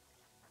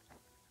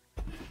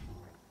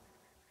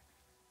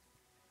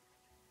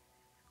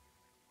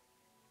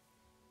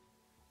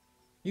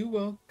 You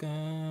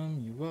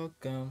welcome, you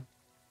welcome.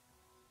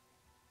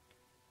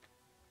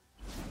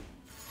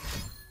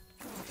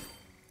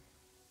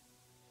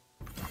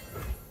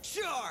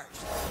 Charge!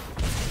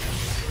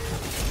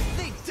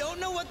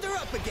 know what they're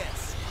up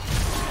against.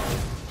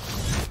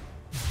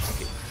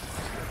 Okay.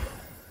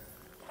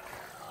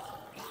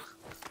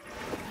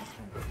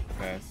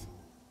 Pass.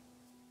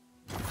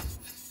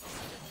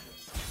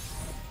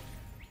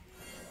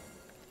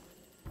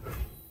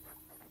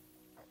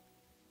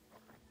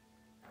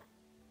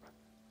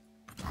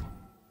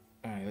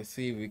 Alright, let's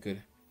see if we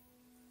could.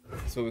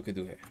 That's what we could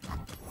do here.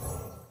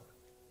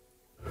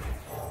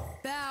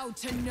 Bow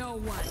to no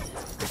one.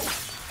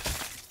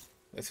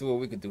 Let's see what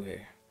we could do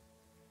here.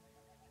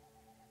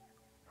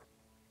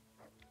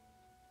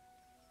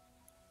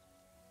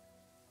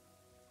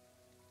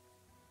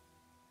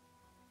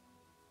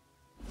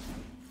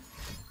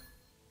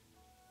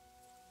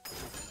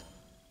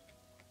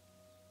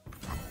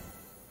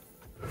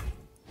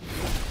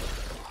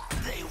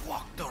 They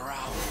walked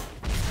around.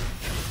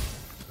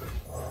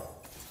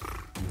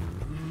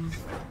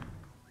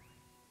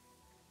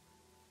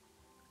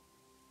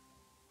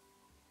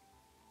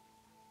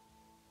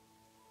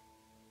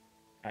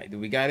 Alright, do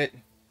we got it?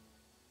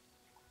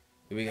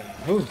 Do we got it?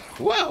 Oh,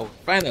 wow!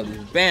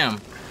 Finally,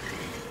 bam!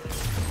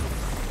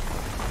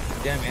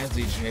 Damn,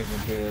 Anthony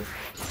Draven players.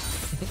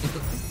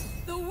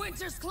 The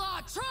Winter's Claw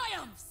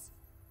triumphs!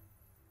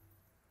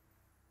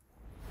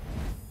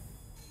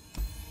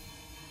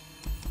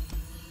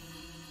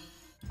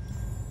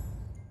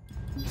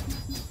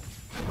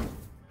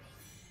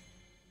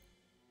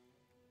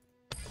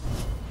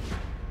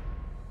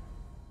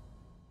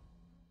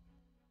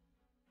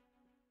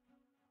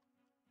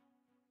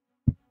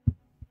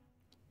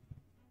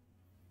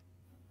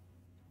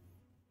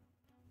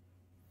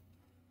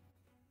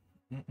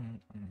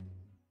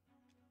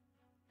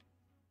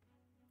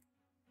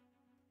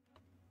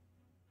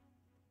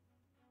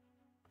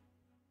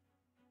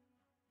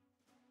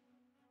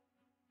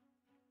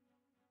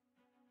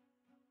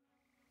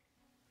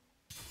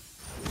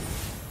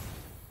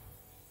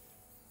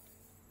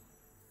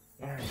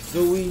 Alright,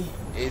 Zoe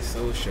is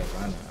so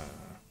Shyvana.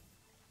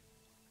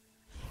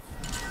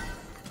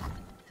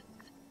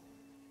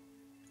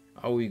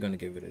 How are we gonna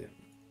get rid of them?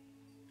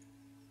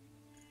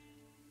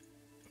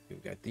 We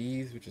got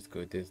these, which is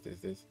good. This.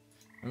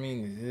 I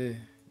mean,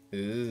 I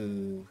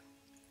don't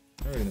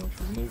really know what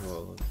to remove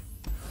all of.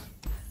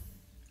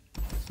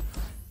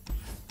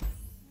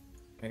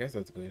 I guess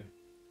that's good.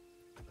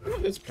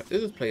 Let's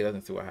just play it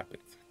and see what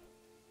happens.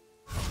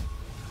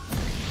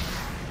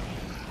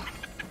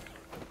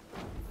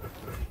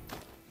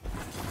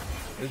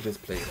 Let's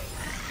just play it out.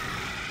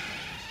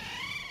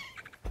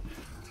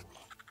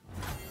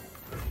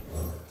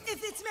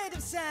 If it's made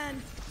of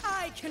sand,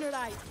 I can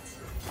write it.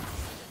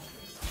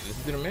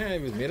 Listen to the man.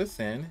 If it's made of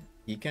sand,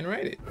 he can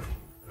write it.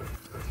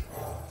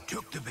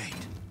 Took the bait.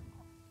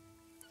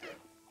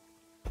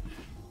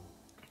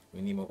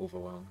 We need more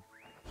overwhelm.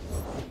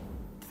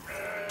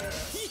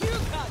 You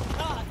got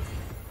caught.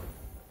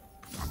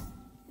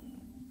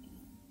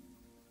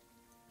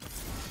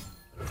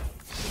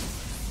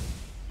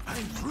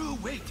 I'm through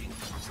waiting.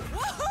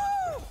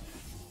 Woohoo!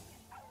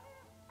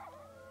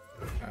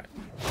 Alright.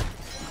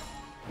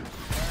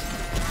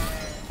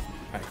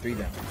 Alright, 3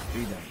 damage.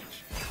 3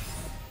 damage.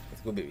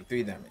 Let's go, baby.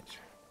 3 damage.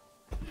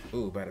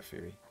 Ooh, Battle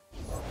Fury.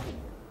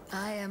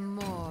 I am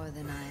more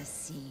than I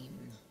seem.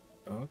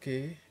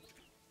 Okay.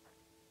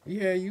 We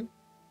hear you.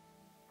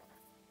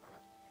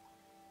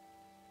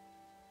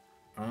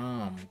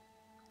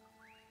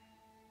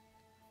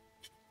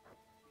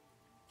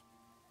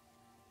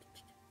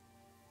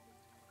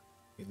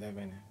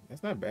 11.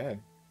 That's not bad.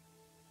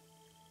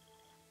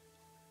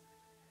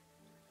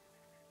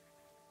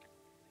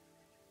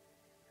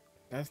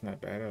 That's not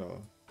bad at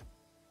all.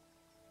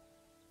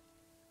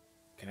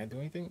 Can I do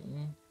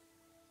anything?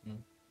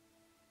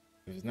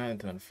 If it's not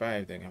until on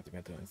 5, then I have to be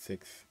until on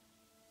 6.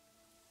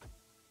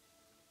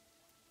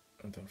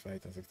 Until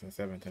 5, turn 6, turn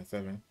 7, turn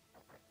 7.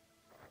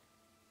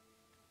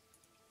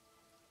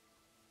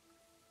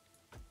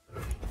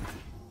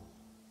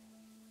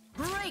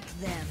 Break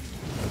them.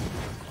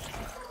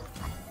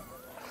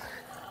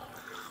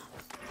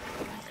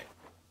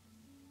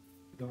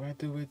 Do I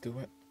do it? Do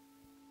what?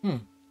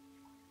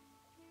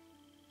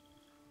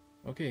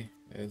 Okay,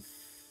 let's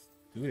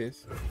do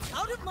this.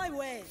 Out of my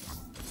way.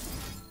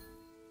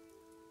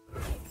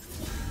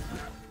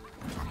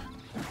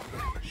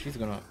 She's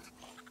gonna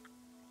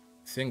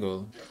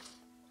single.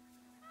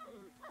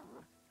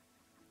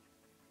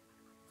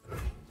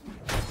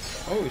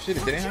 Oh shit,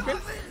 it didn't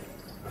happen?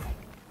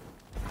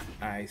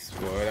 I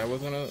swore that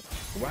was gonna.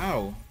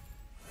 Wow.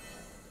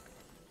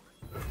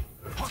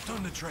 Hot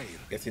on the trail.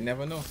 Guess you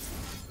never know.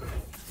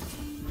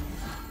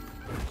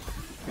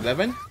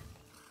 11?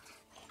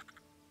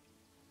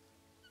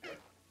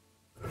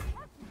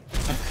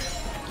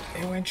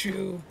 It went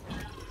true.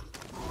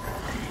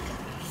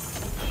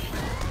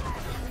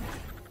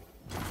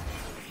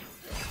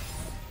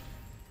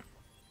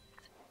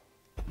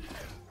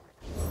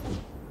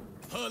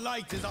 Her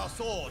light is our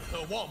sword,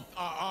 her warmth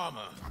our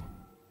armor.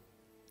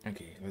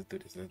 Okay, let's do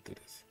this. Let's do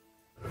this.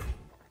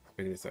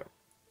 Figure this out.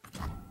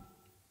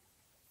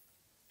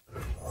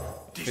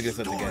 Figure this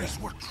out together. Stories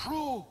were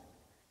true.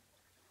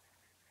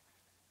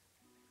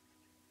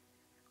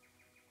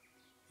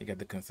 You got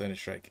the concerted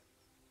strike.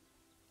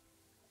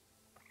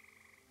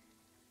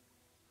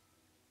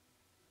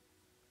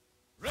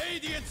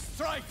 Radiant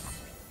strikes.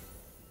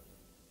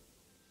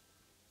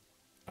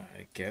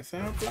 I guess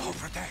I'll block.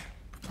 Over there.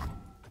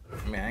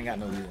 I mean, I ain't got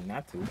no reason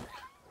not to.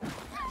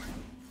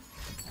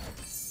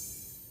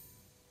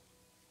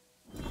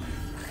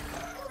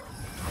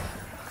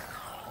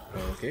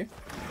 Okay.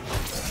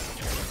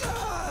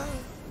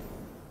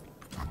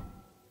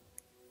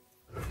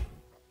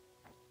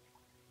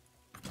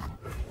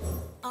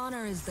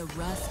 Honor is the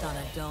rust on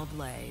a dull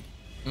blade.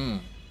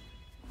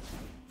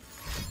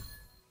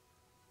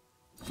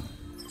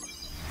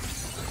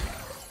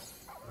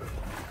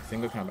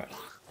 Single combat.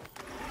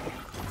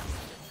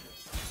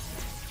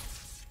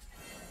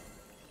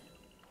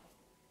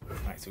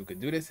 Alright, so we could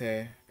do this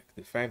here. I could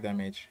do 5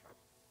 damage.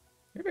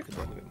 Maybe I could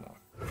do a little bit more.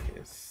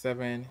 Okay,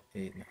 7,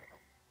 8, 9.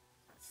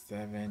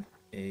 7,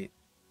 8.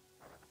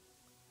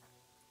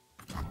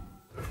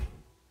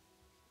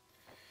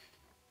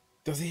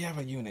 Does he have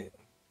a unit?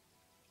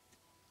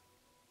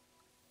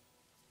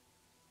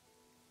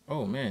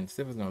 Oh man,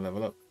 Sivir's gonna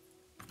level up.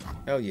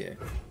 Hell yeah.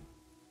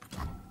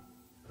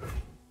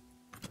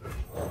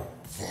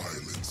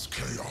 Violence,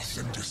 chaos,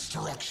 and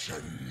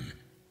destruction.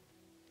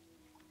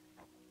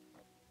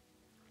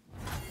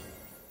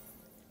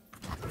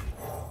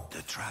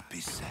 The trap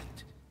is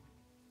set.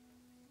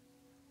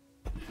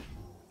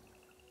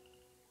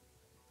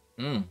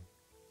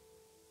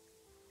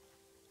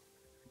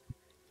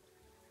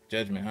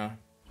 Judgment, huh?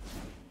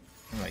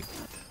 I'm like,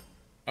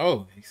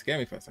 oh, he scared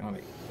me for a second. I'm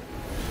like,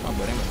 oh,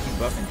 but I'm gonna keep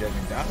buffing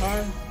Judgment that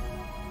hard?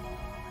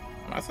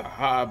 That's a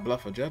hard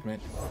bluff of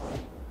Judgment.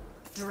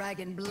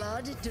 Dragon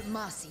blood,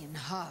 Demacian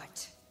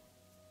heart.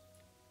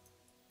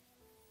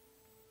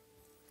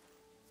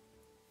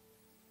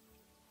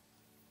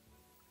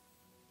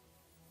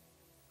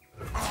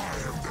 I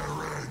am their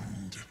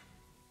end.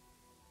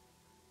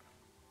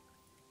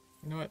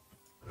 You know what?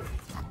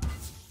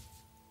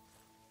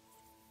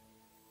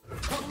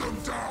 Cut them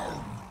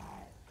down.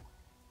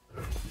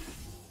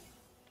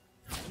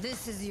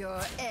 This is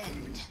your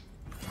end.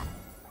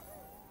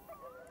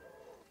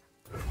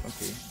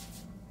 Okay.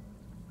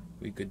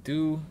 We could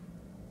do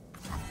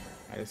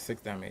I had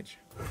 6 damage.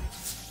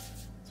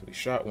 So we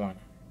shot 1.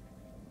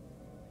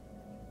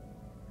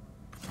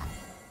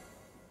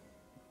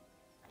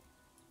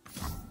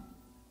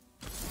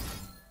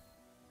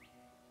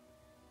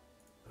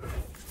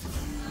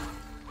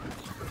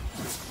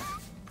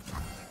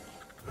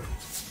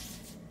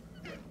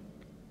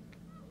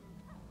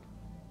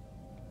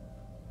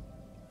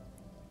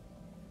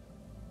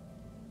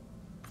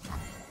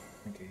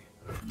 Okay.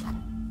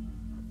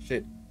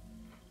 Shit.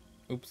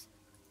 Oops.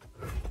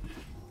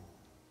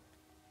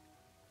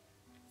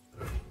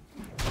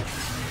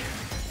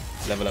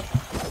 Level up.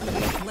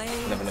 Level up. Level up.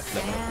 Level up.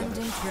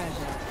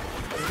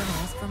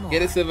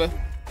 Get it, Sivir.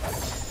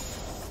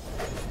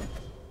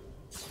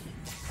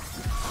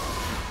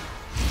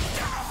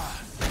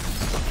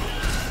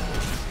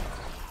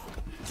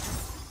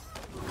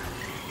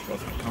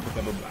 Those are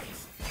comfortable blocks.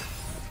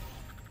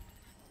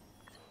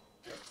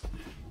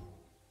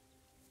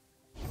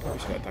 We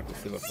should attack with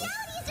Sivir first.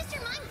 It's just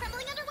your mind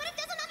crumbling under what it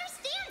doesn't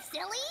understand,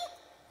 silly.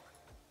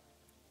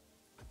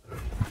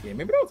 Yeah,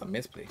 maybe that was a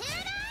misplay.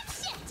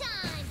 Paradox shit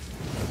time.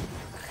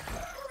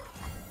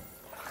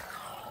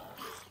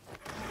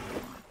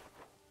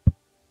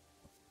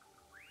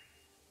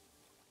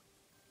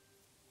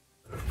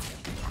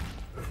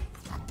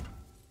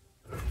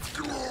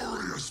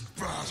 Glorious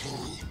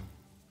battle.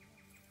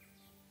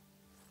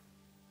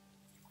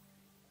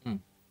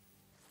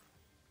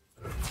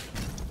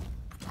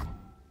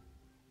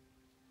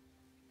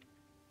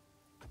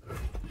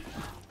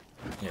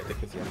 Yeah, I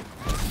think it's yeah.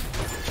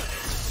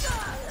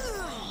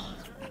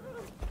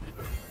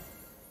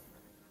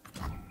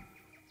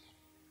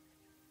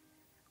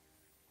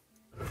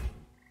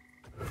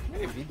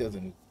 Maybe if he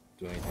doesn't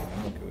do anything,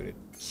 I'm okay with it.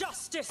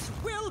 Justice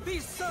will be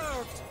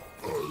served!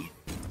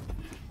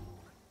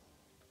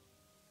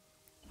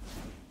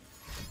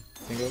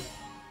 Single.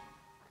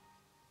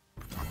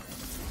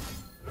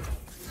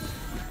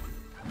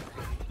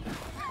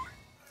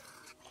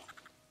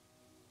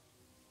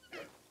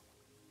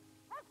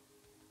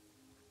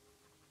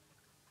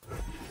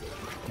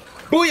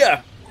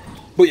 Booyah!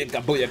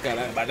 Booyaka, booyaka.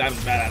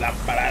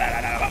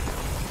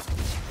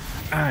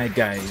 Alright,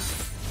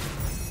 guys.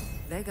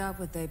 They got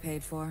what they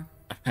paid for.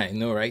 I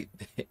know, right?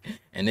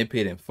 And they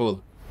paid in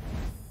full.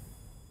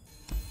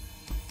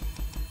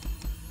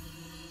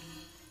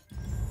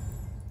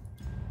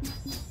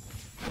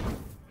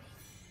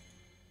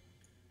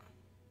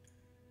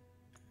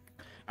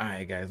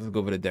 Alright, guys, let's go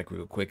over the deck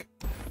real quick.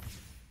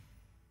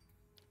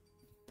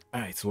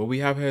 Alright, so what we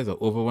have here is an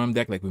overwhelm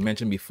deck, like we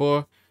mentioned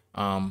before.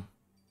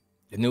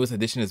 The newest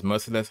addition is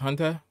Merciless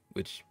Hunter,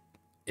 which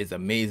is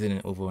amazing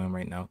in overwhelm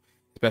right now,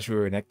 especially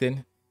with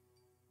Renekton.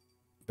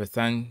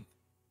 Bakai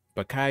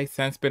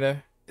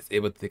Sandspinner is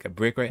able to take a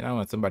break right now,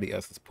 and somebody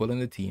else is pulling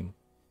the team.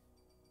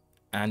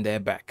 And they're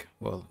back.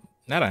 Well,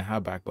 not on her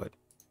back, but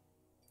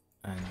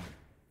on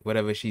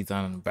whatever she's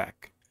on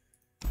back.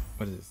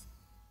 What is this?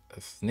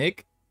 a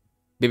snake,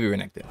 baby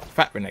Renekton,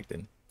 fat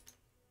Renekton,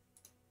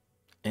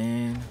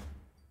 and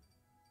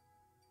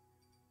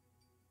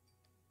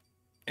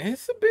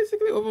it's a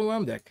basically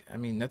overwhelmed deck. I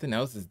mean, nothing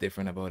else is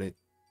different about it.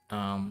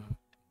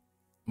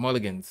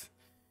 Mulligans.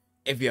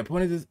 If your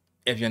opponent is,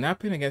 if you're not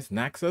playing against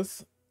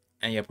Naxos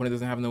and your opponent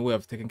doesn't have no way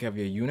of taking care of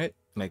your unit,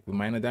 like with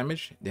minor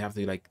damage, they have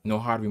to like no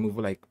hard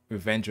removal like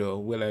Revenge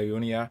or Will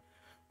Ionia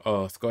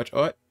or Scorch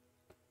Art.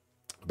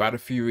 Battle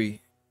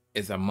Fury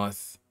is a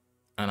must,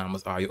 and a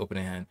must your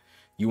opening hand.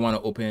 You want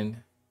to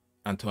open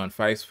on turn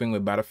 5 swing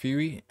with Battle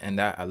Fury, and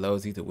that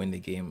allows you to win the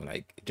game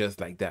like just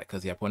like that,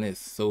 because your opponent is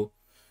so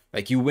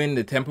like, you win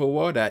the tempo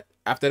war that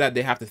after that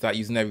they have to start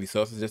using their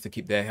resources just to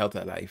keep their health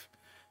alive.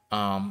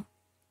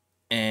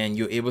 And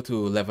you're able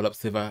to level up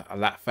Sivir a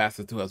lot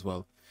faster too as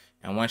well.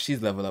 And once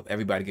she's leveled up,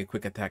 everybody get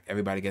quick attack,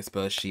 everybody gets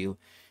spell shield.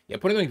 Your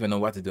opponent don't even know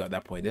what to do at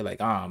that point. They're like,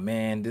 oh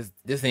man,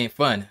 this ain't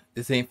fun.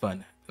 This ain't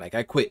fun. Like,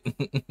 I quit.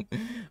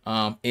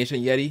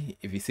 Ancient Yeti,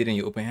 if you sit in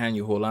your open hand,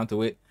 you hold on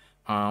to it.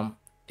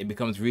 It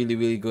becomes really,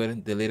 really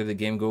good the later the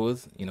game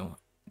goes. You know,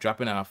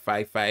 dropping a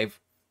 5/5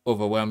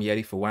 Overwhelm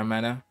Yeti for 1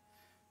 mana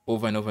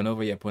over and over and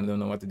over, your opponent don't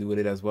know what to do with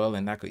it as well,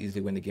 and that could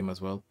easily win the game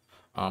as well.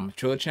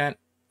 Troll Chant,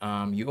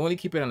 you only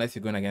keep it unless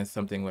you're going against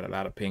something with a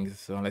lot of pings.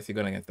 So unless you're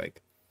going against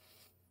like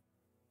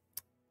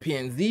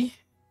PNZ,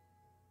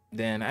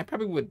 then I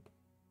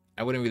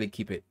wouldn't really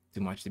keep it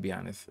too much, to be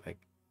honest. Like,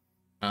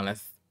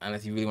 unless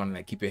you really want to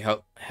like keep it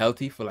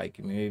healthy for like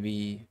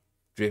maybe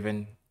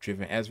driven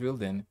Ezreal,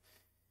 then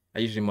I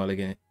usually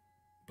mulligan it.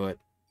 But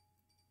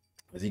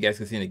as you guys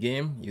can see in the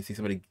game, you see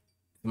some of the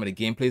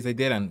gameplays I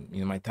did and,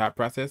 you know, my thought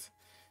process.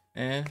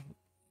 And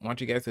I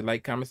want you guys to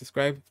like, comment,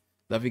 subscribe.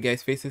 Love you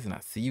guys' faces, and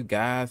I'll see you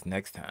guys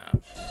next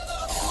time.